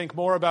Tolkien to think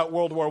more about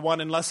World War I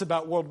and less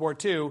about World War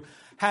II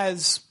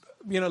has,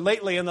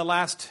 lately in the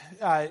last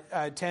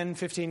 10,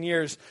 15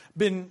 years,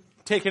 been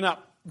taken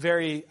up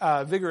very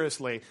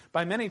vigorously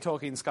by many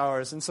Tolkien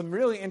scholars, and some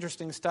really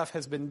interesting stuff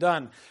has been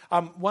done.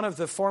 One of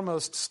the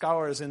foremost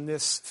scholars in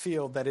this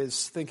field that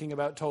is thinking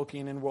about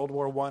Tolkien in World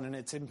War I and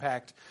its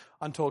impact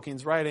on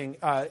Tolkien's writing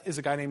is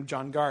a guy named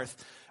John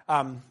Garth,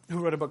 who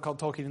wrote a book called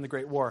Tolkien and the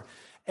Great War.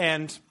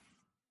 And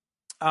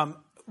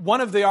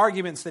one of the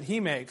arguments that he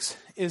makes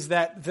is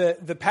that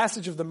the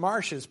passage of the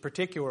marshes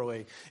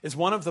particularly is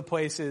one of the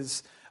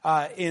places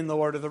in The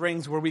Lord of the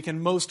Rings where we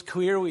can most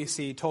clearly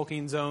see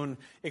Tolkien's own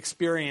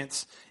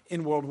experience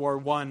in World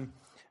War I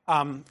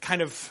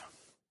kind of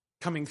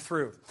coming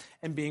through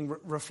and being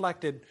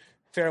reflected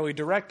fairly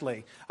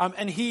directly.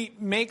 And he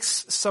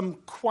makes some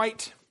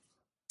quite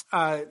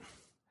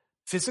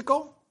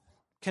physical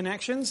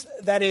connections.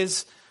 That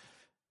is,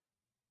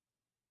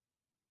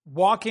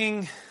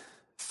 walking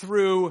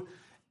through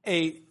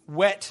a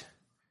wet,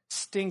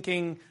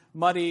 stinking,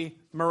 muddy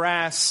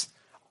morass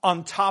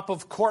on top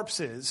of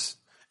corpses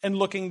and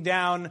looking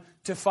down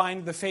to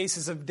find the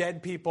faces of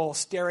dead people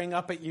staring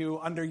up at you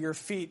under your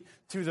feet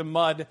through the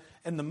mud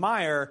and the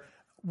mire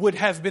would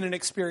have been an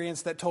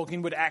experience that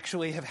Tolkien would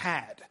actually have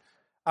had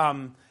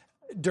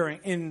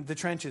in the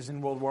trenches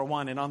in World War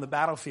I and on the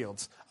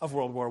battlefields of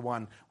World War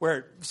I,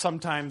 where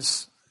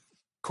sometimes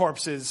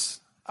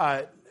corpses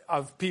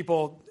of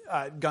people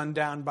gunned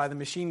down by the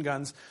machine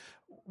guns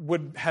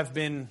would have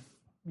been,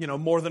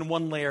 more than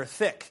one layer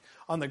thick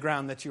on the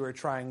ground that you were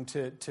trying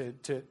to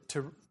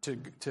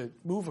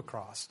move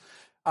across.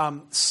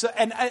 So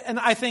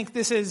I think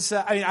this is.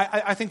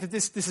 I think that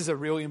this is a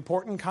really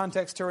important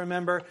context to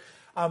remember.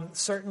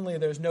 Certainly,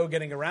 there's no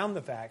getting around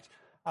the fact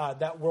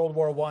that World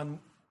War I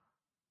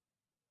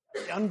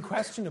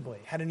unquestionably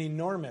had an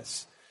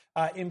enormous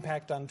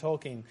impact on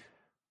Tolkien.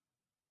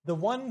 The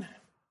one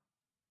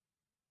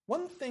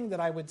thing that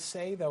I would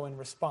say, though, in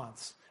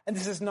response, and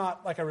this is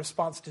not like a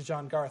response to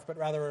John Garth, but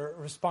rather a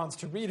response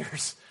to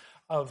readers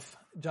of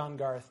John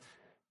Garth,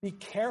 be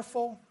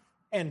careful,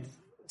 and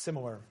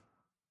similar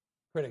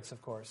critics,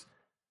 of course.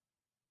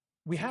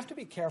 We have to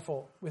be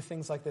careful with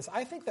things like this.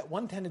 I think that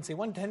one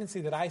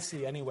tendency that I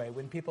see anyway,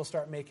 when people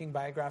start making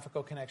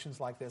biographical connections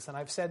like this, and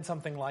I've said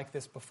something like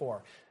this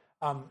before,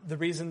 the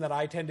reason that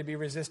I tend to be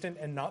resistant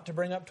and not to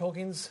bring up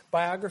Tolkien's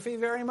biography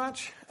very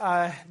much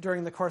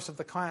during the course of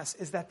the class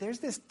is that there's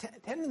this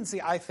tendency,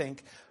 I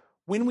think,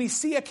 when we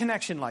see a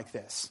connection like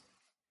this,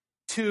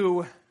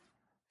 to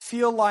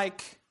feel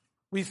like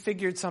we've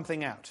figured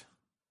something out,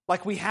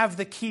 like we have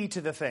the key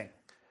to the thing.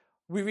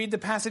 We read the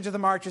passage of the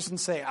Marches and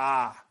say,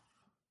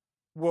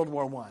 World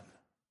War I.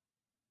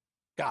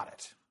 Got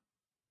it.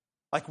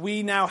 Like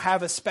we now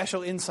have a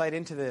special insight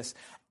into this.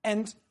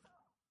 And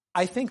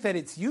I think that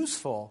it's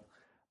useful,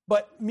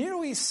 but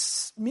merely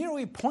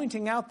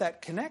pointing out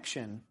that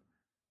connection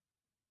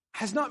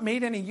has not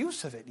made any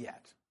use of it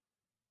yet.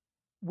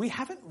 We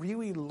haven't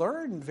really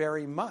learned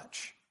very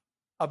much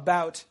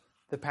about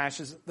the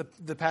passes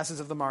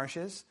of the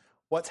Marshes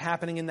what's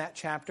happening in that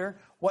chapter,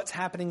 what's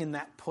happening in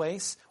that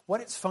place, what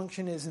its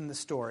function is in the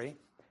story,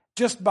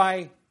 just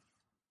by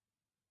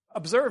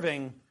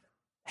observing,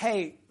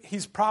 hey,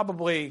 he's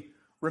probably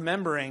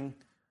remembering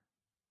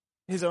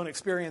his own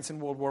experience in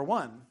World War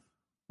I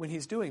when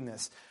he's doing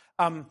this.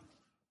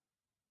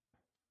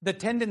 The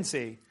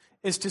tendency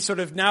is to sort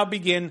of now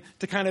begin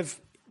to kind of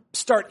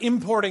start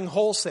importing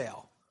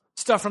wholesale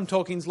stuff from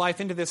Tolkien's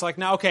life into this. Like,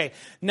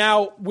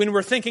 now when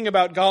we're thinking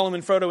about Gollum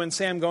and Frodo and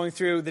Sam going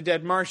through the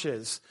Dead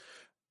Marshes,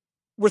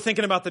 we're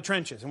thinking about the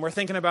trenches, and we're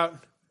thinking about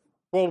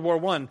World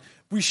War I.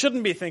 We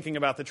shouldn't be thinking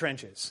about the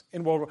trenches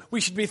in World War I. We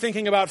should be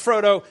thinking about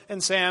Frodo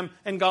and Sam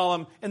and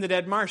Gollum and the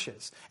Dead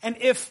Marshes. And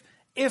if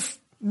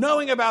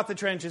knowing about the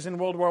trenches in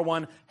World War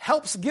I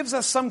gives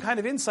us some kind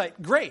of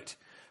insight, great.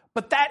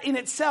 But that in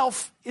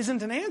itself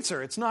isn't an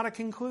answer. It's not a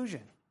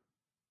conclusion.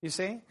 You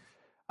see?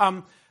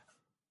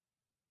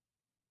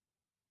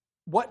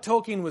 What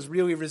Tolkien was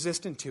really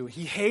resistant to,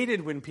 he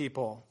hated when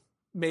people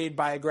made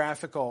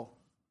biographical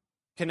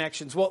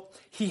connections. Well,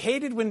 he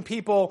hated when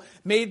people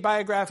made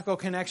biographical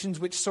connections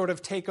which sort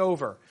of take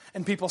over,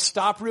 and people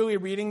stop really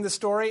reading the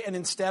story and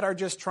instead are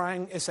just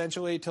trying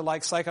essentially to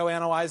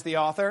psychoanalyze the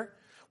author.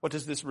 What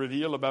does this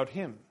reveal about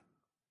him?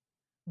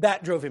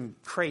 That drove him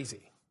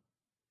crazy.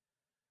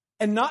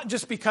 And not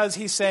just because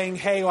he's saying,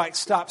 hey,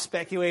 stop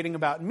speculating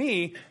about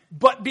me,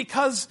 but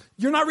because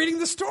you're not reading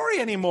the story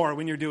anymore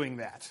when you're doing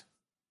that.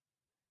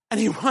 And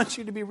he wants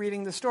you to be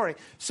reading the story.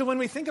 So when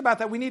we think about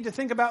that, we need to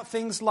think about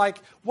things like,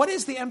 what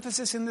is the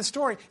emphasis in the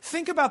story?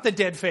 Think about the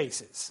dead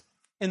faces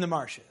in the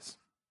marshes.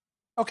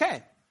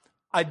 Okay,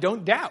 I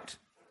don't doubt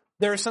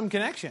there is some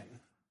connection.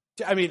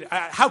 I mean,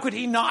 how could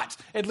he not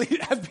at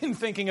least have been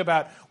thinking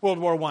about World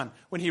War I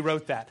when he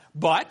wrote that?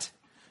 But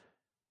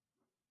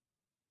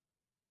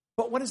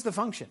what is the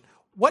function?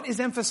 What is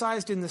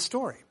emphasized in the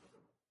story?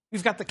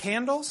 We've got the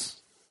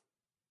candles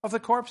of the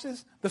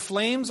corpses. The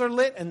flames are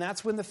lit, and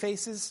that's when the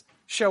faces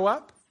show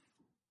up.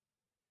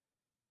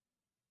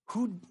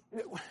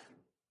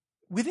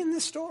 Within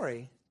this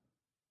story,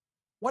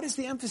 what is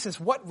the emphasis?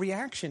 What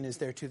reaction is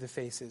there to the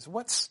faces?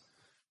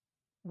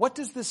 What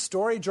does this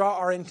story draw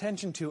our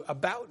attention to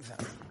about them?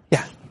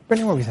 Yeah,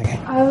 Brittany, what were you thinking?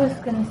 I was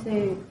going to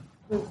say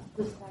the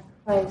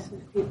sacrifice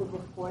of people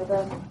before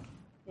them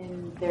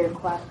in their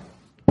quest.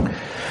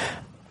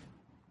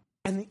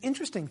 And the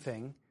interesting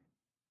thing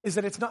is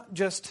that it's not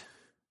just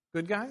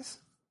good guys.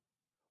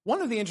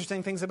 One of the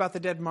interesting things about the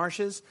Dead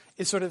Marshes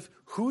is sort of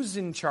who's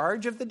in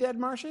charge of the Dead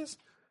Marshes.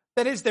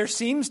 That is, there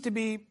seems to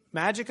be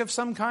magic of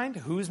some kind.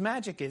 Whose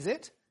magic is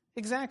it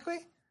exactly?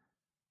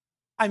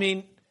 I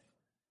mean,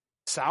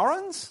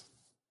 Sauron's?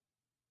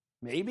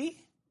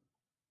 Maybe.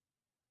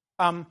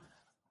 But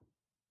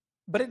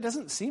it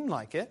doesn't seem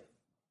like it.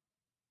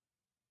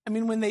 I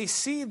mean, when they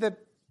see the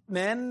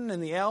men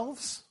and the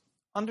elves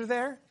under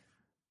there,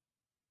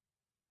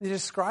 they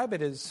describe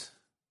it as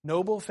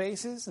noble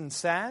faces and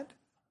sad.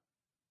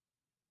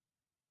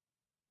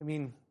 I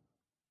mean,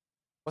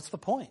 what's the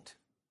point?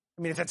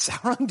 I mean, if it's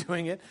Sauron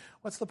doing it,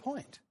 what's the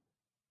point?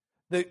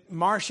 The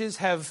marshes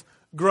have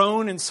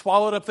grown and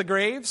swallowed up the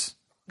graves,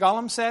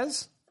 Gollum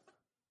says.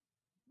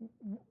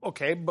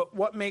 Okay, but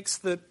what makes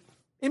the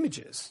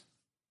images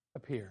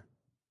appear?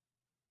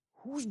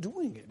 Who's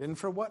doing it, and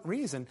for what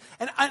reason?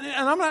 And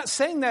I'm not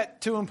saying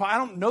that to imply, I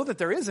don't know that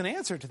there is an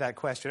answer to that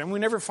question. I mean, we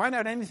never find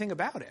out anything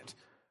about it.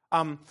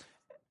 I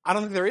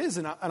don't think there is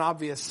an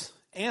obvious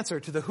answer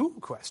to the who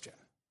question.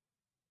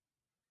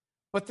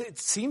 But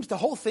the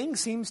whole thing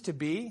seems to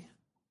be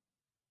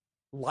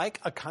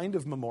like a kind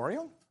of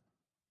memorial.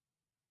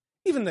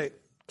 Even the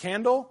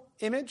candle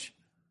image,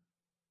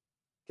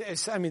 it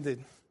kind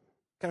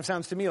of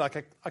sounds to me like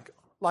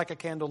a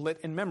candle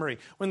lit in memory.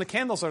 When the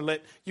candles are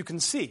lit, you can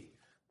see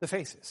the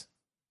faces,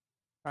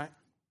 right?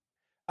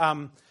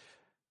 And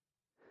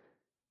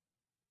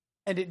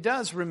it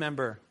does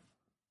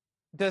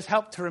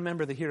help to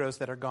remember the heroes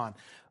that are gone.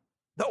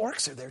 The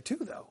orcs are there too,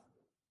 though.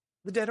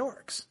 The dead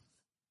orcs.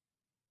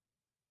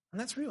 And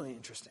that's really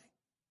interesting.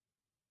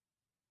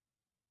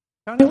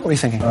 Tony, what were you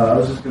thinking? I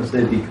was just going to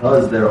say,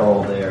 because they're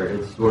all there,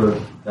 it's sort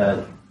of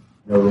that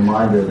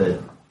reminder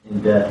that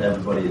in death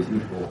everybody is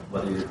equal,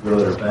 whether you're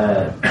good or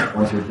bad.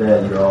 Once you're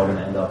dead, you're all going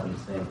to end up in the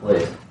same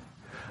place.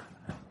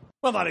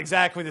 Well, not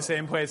exactly the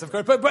same place, of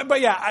course,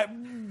 but yeah.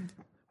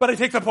 But I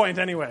take the point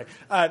anyway.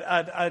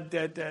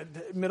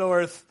 Middle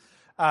Earth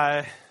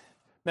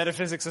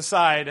metaphysics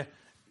aside,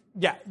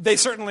 yeah, they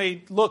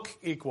certainly look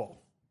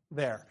equal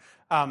there.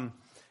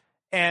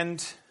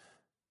 And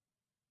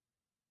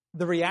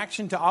the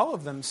reaction to all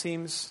of them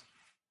seems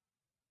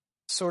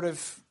sort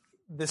of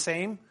the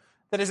same.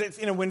 That is,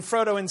 when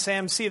Frodo and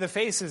Sam see the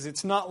faces,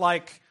 it's not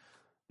like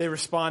they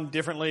respond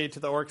differently to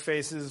the orc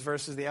faces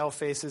versus the elf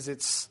faces.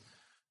 It's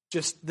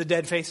just the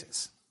dead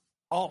faces,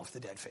 all of the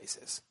dead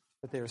faces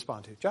that they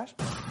respond to. Josh?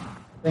 I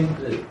think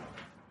that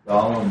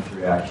Gollum's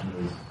reaction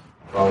is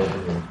probably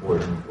really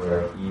important,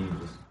 where he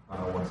just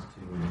kind of wants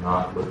to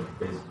not look at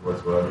the faces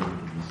whatsoever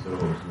because he's so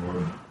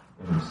absorbed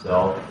in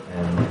himself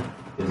and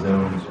his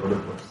own sort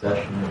of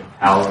obsession with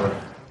power,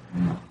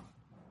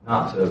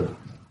 not to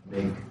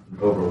make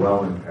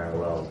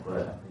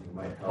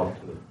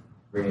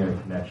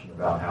discussion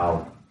about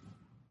how,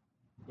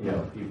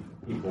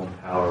 people in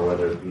power,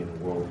 whether it be in a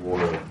world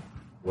war or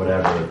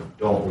whatever,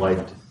 don't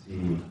like to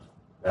see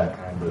that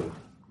kind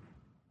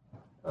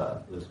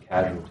of those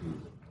casualties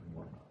and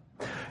whatnot.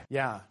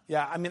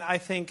 Yeah. I mean, I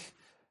think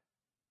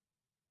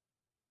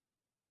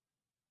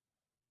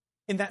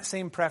in that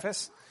same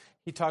preface,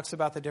 he talks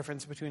about the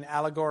difference between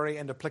allegory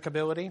and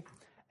applicability,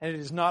 and it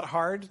is not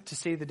hard to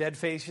see the dead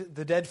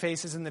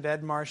faces in the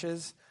dead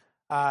marshes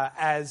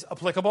as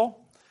applicable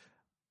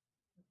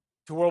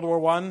to World War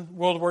I,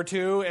 World War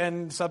II,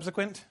 and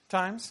subsequent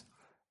times.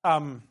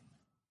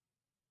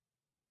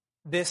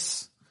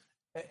 This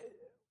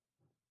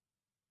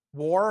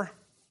war,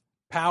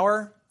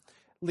 power,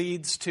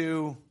 leads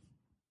to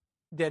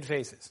dead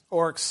faces.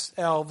 Orcs,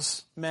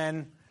 elves,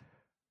 men,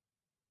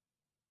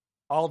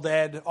 all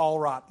dead, all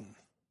rotten.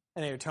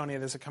 And Eotonia,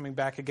 this is coming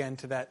back again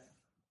to that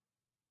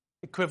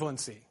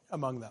equivalency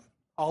among them.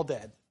 All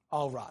dead,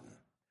 all rotten.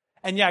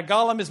 And yeah,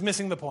 Gollum is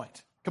missing the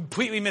point.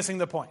 Completely missing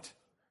the point.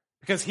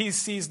 Because he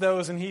sees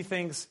those and he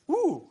thinks,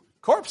 ooh,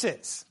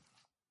 corpses.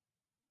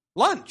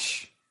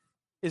 Lunch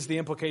is the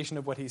implication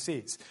of what he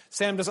sees.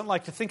 Sam doesn't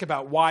like to think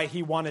about why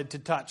he wanted to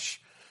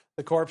touch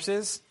the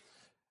corpses.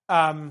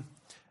 Remember,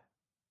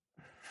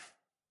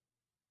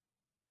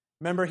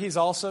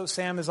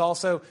 Sam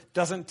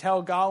doesn't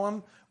tell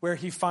Gollum where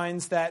he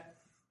finds that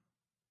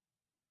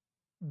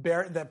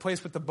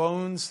place with the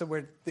bones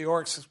where the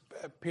orcs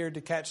appeared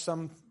to catch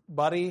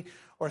somebody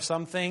or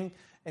something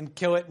and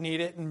kill it and eat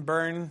it and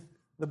burn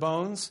the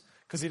bones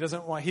because he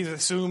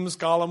assumes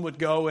Gollum would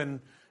go and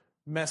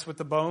mess with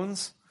the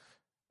bones.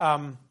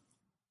 Sam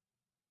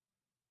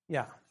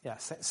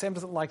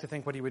doesn't like to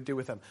think what he would do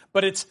with them.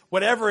 But it's,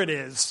 whatever it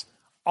is,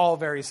 all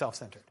very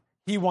self-centered.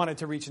 He wanted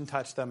to reach and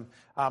touch them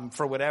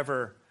for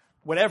whatever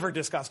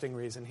disgusting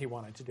reason he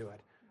wanted to do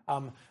it.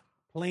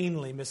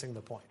 Plainly missing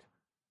the point.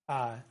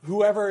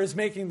 Whoever is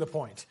making the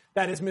point,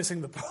 that is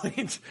missing the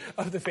point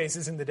of the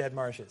faces in the dead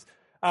marshes.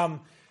 Still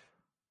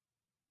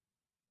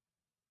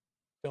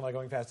not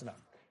going fast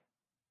enough.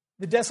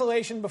 The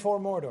desolation before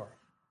Mordor.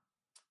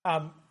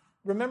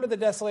 Remember the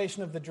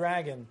desolation of the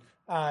dragon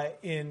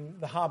in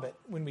The Hobbit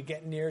when we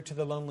get near to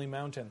the Lonely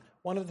Mountain.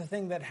 One of the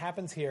things that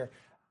happens here,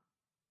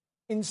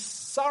 in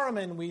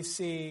Saruman we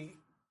see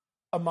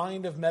a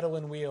mind of metal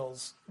and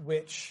wheels,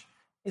 which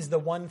is the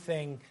one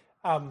thing.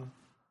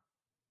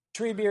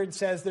 Treebeard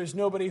says there's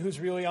nobody who's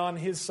really on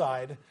his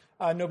side.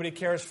 Nobody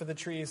cares for the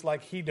trees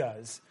like he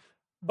does.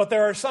 But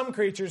there are some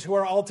creatures who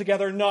are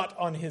altogether not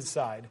on his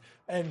side.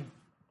 And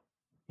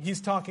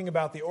he's talking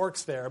about the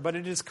orcs there. But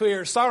it is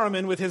clear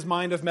Saruman, with his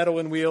mind of metal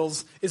and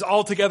wheels, is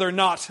altogether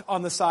not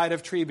on the side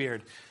of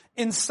Treebeard.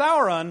 In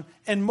Sauron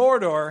and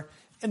Mordor,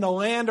 in the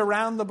land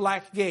around the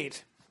Black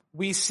Gate,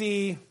 we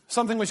see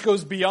something which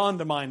goes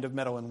beyond a mind of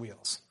metal and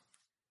wheels.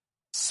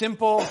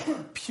 Simple,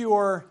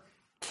 pure,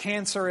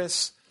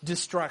 cancerous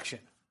destruction.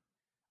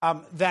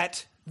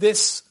 That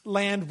this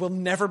land will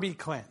never be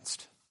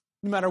cleansed.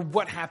 No matter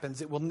what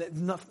happens,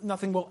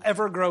 nothing will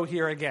ever grow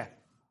here again.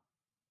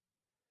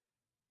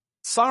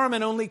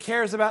 Saruman only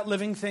cares about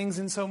living things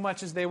in so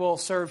much as they will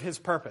serve his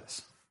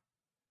purpose.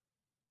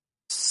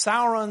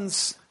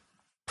 Sauron's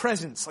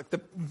presence,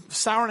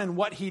 Sauron and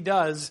what he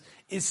does,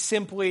 is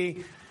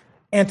simply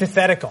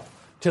antithetical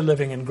to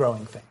living and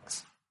growing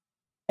things.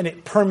 And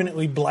it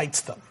permanently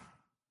blights them.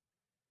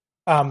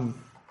 And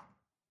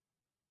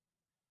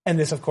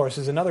this, of course,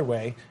 is another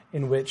way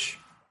in which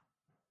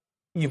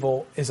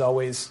evil is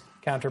always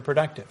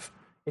counterproductive.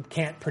 It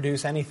can't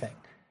produce anything.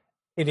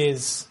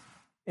 There's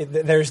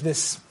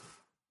this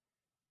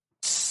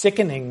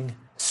sickening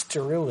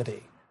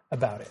sterility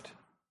about it,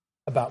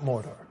 about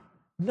Mordor.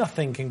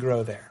 Nothing can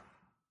grow there.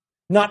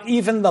 Not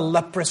even the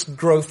leprous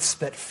growths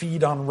that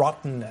feed on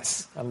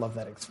rottenness. I love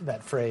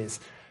that phrase.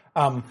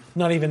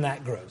 Not even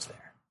that grows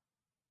there.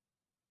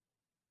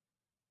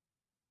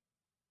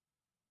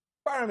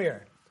 Faramir.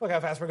 Look how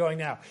fast we're going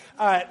now.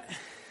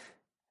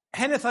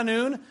 Henneth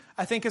Anun,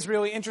 I think, is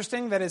really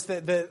interesting. That is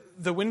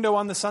the window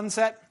on the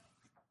sunset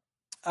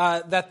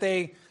that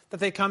they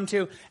come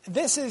to.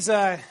 This is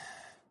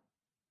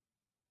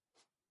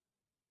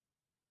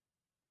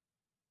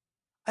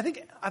I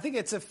think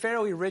it's a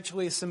fairly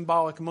richly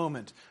symbolic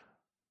moment.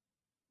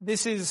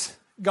 This is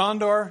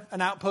Gondor,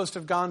 an outpost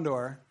of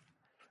Gondor,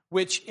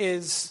 which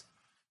has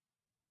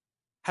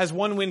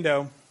one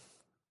window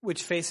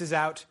which faces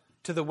out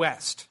to the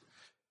west.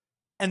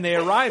 And they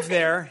arrive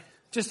there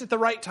just at the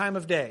right time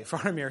of day,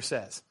 Faramir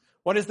says.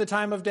 What is the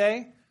time of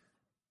day?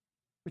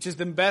 Which is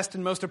the best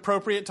and most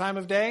appropriate time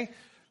of day?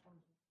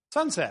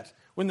 Sunset.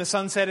 When the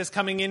sunset is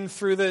coming in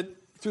through the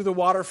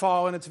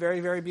waterfall and it's very,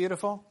 very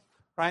beautiful,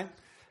 right?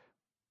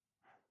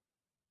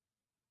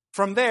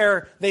 From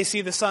there, they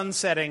see the sun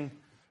setting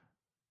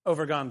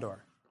over Gondor.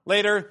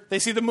 Later, they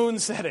see the moon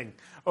setting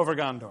over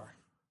Gondor.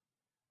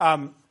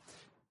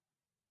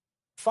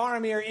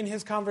 Faramir, in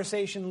his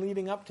conversation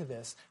leading up to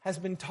this, has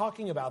been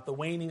talking about the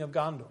waning of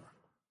Gondor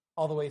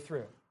all the way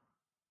through.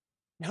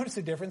 Notice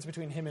the difference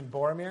between him and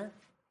Boromir?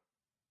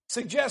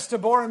 Suggest to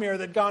Boromir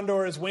that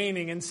Gondor is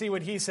waning and see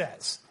what he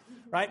says.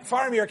 right?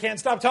 Faramir can't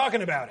stop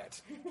talking about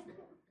it.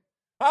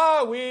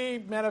 We,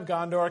 men of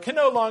Gondor, can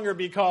no longer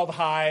be called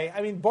high.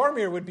 I mean,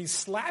 Boromir would be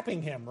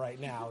slapping him right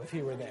now if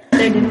he were there.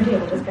 Their dinner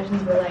table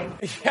discussions were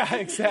like... Yeah,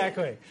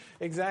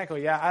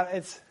 exactly.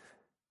 Yeah,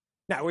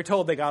 now we're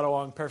told they got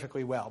along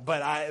perfectly well,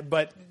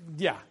 but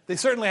yeah, they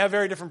certainly have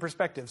very different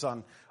perspectives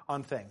on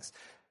things.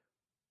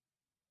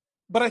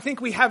 But I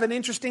think we have an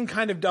interesting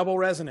kind of double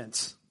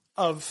resonance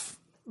of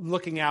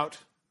looking out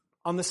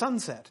on the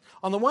sunset.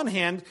 On the one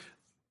hand,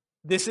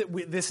 this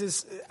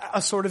is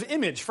a sort of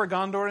image for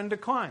Gondor in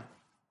decline.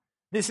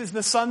 This is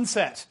the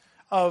sunset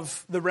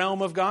of the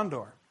realm of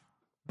Gondor.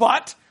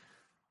 But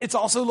it's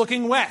also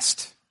looking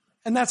west,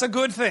 and that's a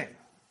good thing.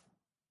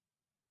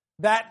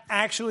 That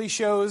actually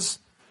shows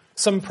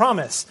some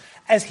promise.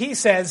 As he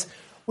says,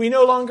 we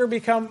no longer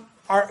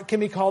can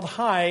be called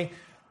high.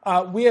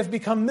 We have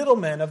become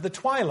middlemen of the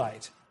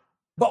twilight,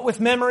 but with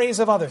memories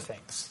of other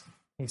things,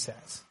 he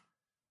says.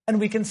 And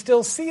we can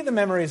still see the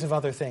memories of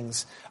other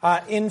things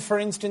in, for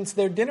instance,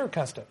 their dinner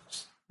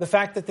customs. The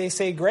fact that they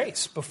say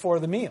grace before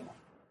the meal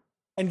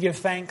and give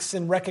thanks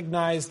and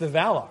recognize the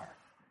Valar.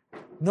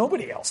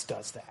 Nobody else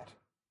does that.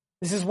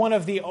 This is one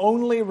of the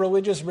only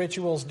religious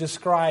rituals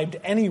described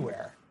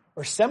anywhere,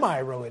 or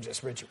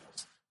semi-religious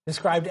rituals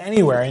described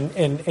anywhere in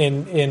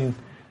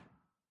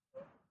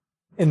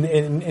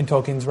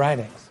Tolkien's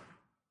writings.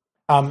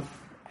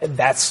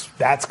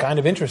 That's kind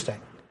of interesting.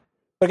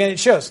 But again, it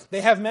shows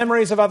they have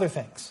memories of other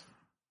things.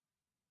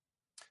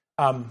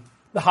 The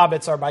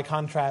hobbits are, by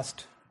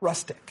contrast,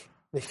 rustic.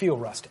 They feel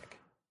rustic,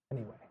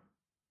 anyway.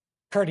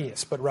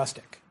 Courteous, but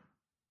rustic.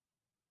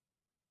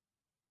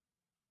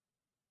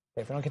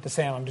 Okay, if we don't get to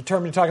Sam, I'm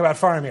determined to talk about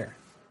Faramir.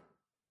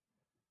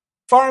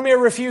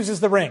 Faramir refuses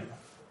the ring.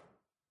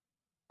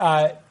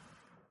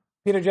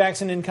 Peter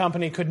Jackson and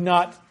company could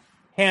not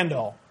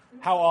handle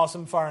how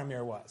awesome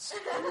Faramir was.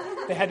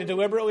 They had to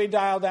deliberately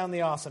dial down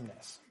the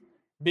awesomeness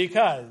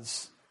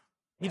because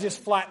he just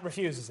flat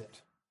refuses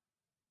it.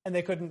 And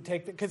they couldn't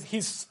take it because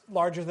he's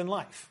larger than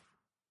life.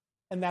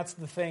 And that's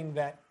the thing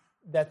that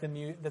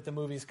the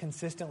movies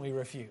consistently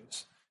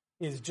refuse,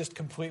 is just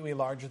completely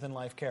larger than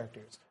life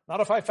characters.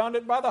 Not if I found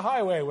it by the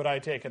highway would I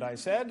take it, I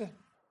said.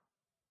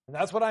 And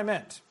that's what I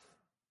meant.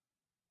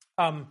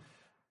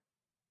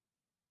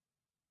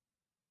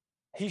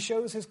 He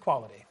shows his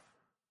quality,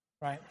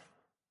 right?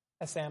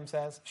 As Sam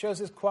says, shows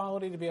his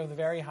quality to be of the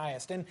very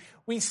highest. And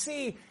we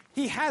see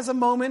he has a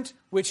moment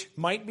which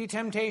might be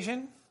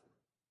temptation.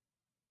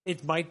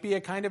 It might be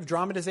a kind of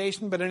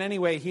dramatization, but in any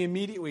way, he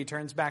immediately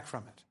turns back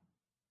from it.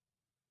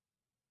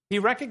 He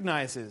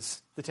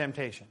recognizes the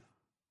temptation.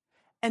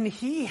 And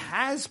he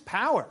has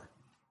power.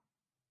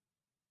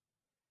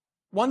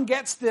 One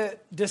gets the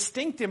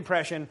distinct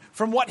impression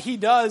from what he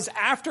does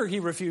after he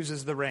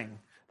refuses the ring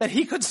that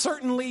he could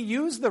certainly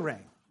use the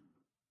ring.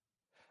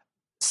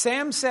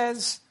 Sam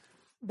says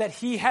that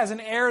he has an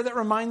air that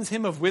reminds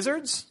him of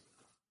wizards,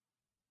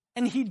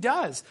 and he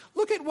does.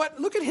 Look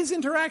at his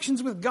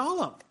interactions with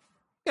Gollum.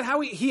 Look at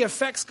how he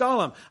affects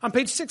Gollum. On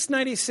page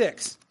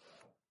 696,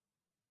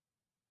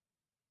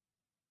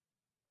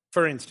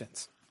 for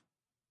instance.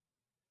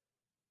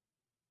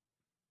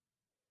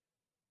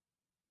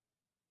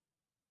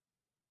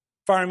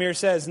 Faramir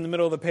says in the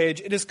middle of the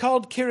page, "It is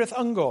called Cirith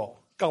Ungol."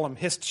 Gollum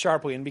hissed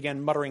sharply and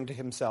began muttering to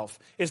himself.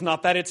 "Is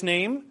not that its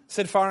name?"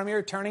 said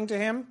Faramir, turning to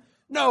him.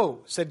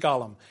 "No," said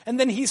Gollum. And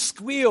then he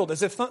squealed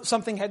as if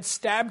something had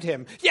stabbed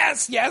him.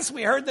 Yes,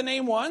 we heard the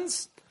name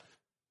once."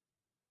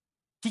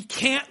 He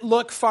can't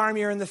look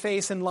Faramir in the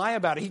face and lie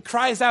about it. He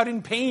cries out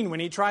in pain when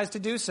he tries to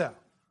do so.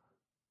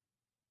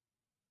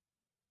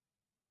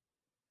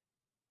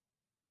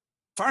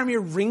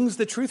 Faramir wrings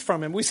the truth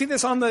from him. We see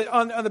this on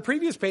the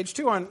previous page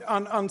too,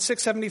 on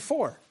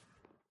 674,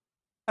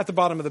 at the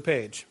bottom of the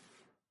page.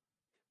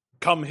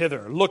 "Come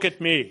hither, look at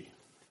me."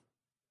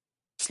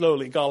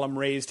 Slowly Gollum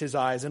raised his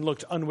eyes and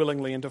looked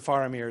unwillingly into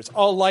Faramir's.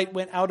 All light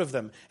went out of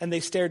them, and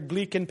they stared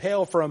bleak and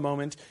pale for a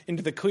moment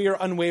into the clear,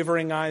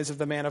 unwavering eyes of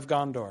the man of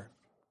Gondor.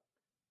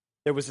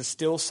 There was a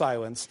still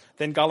silence.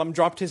 Then Gollum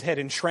dropped his head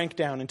and shrank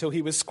down until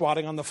he was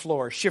squatting on the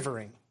floor,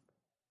 shivering.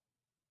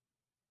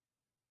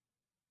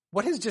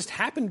 What has just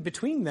happened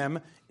between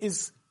them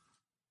is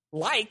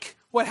like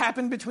what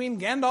happened between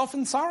Gandalf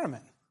and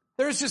Saruman.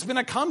 There has just been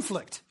a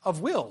conflict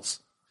of wills,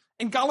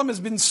 and Gollum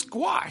has been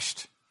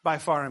squashed by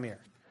Faramir.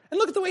 And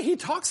look at the way he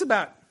talks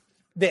about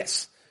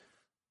this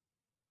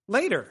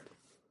later.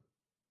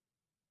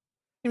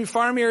 I mean,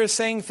 Faramir is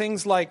saying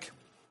things like,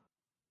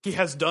 "He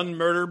has done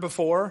murder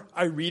before.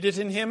 I read it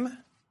in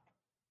him.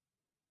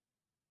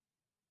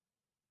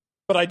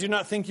 But I do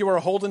not think you are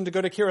holden to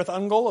go to Cirith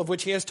Ungol, of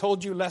which he has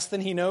told you less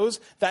than he knows.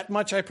 That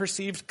much I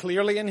perceived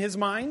clearly in his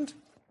mind."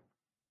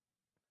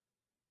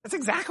 That's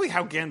exactly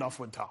how Gandalf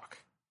would talk.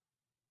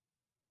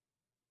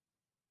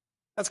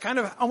 That's kind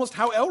of almost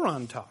how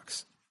Elrond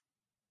talks.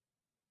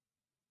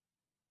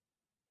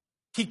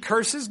 He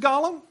curses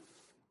Gollum.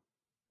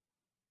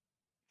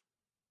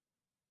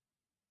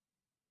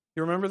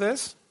 You remember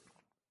this?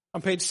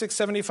 On page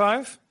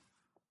 675?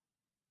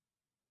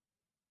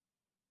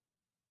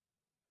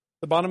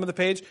 The bottom of the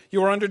page.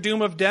 You are under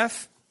doom of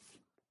death.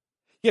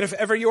 Yet if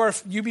ever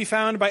you be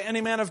found by any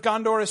man of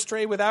Gondor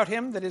astray without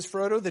him, that is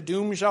Frodo, the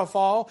doom shall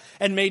fall,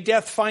 and may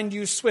death find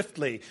you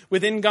swiftly,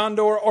 within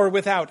Gondor or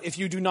without, if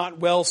you do not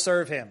well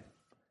serve him.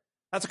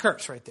 That's a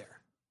curse right there.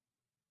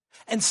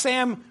 And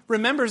Sam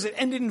remembers it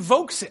and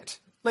invokes it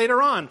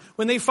later on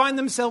when they find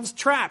themselves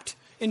trapped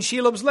in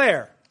Shelob's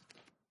lair.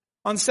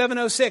 On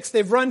 706,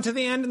 they've run to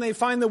the end and they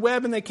find the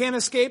web and they can't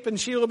escape, and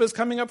Shelob is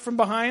coming up from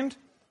behind.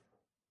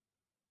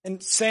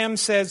 And Sam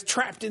says,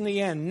 trapped in the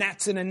end,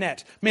 gnats in a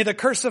net. May the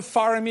curse of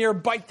Faramir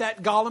bite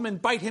that Gollum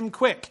and bite him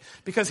quick,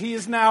 because he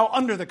is now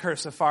under the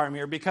curse of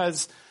Faramir.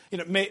 Because,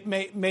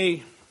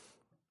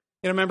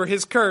 remember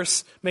his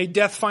curse, may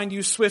death find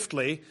you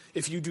swiftly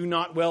if you do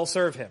not well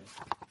serve him.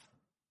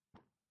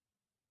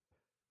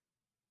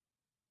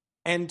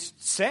 And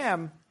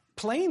Sam,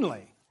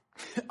 plainly,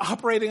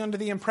 operating under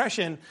the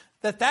impression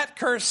that that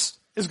curse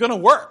is going to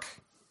work.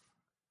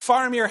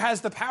 Faramir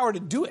has the power to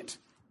do it.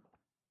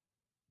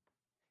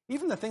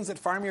 Even the things that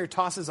Faramir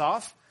tosses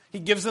off, he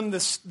gives them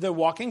the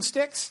walking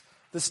sticks,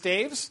 the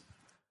staves,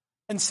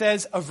 and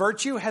says a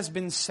virtue has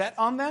been set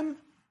on them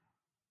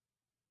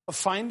of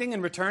finding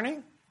and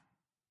returning.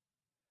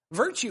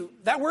 Virtue,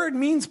 that word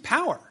means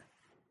power.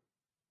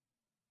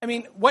 I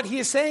mean, what he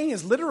is saying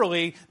is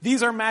literally,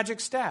 these are magic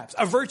staves.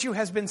 A virtue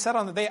has been set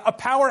on them. A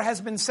power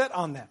has been set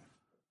on them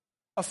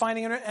of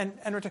finding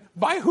and return.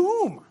 By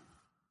whom?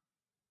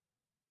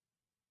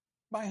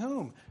 By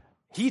whom?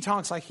 He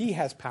talks like he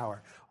has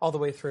power all the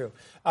way through.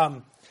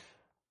 Of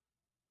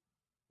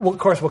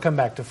course, we'll come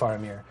back to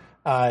Faramir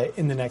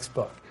in the next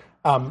book.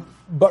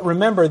 But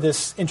remember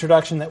this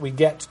introduction that we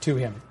get to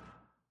him.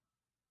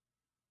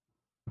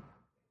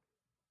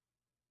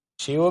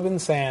 Shelob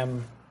and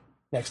Sam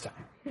next time.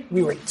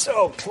 We were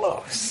so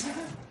close.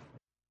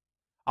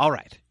 All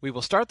right, we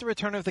will start The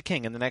Return of the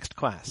King in the next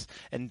class.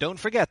 And don't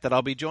forget that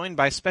I'll be joined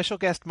by special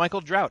guest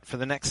Michael Drought for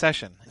the next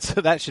session. So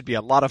that should be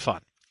a lot of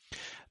fun.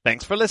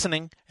 Thanks for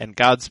listening, and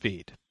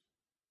Godspeed.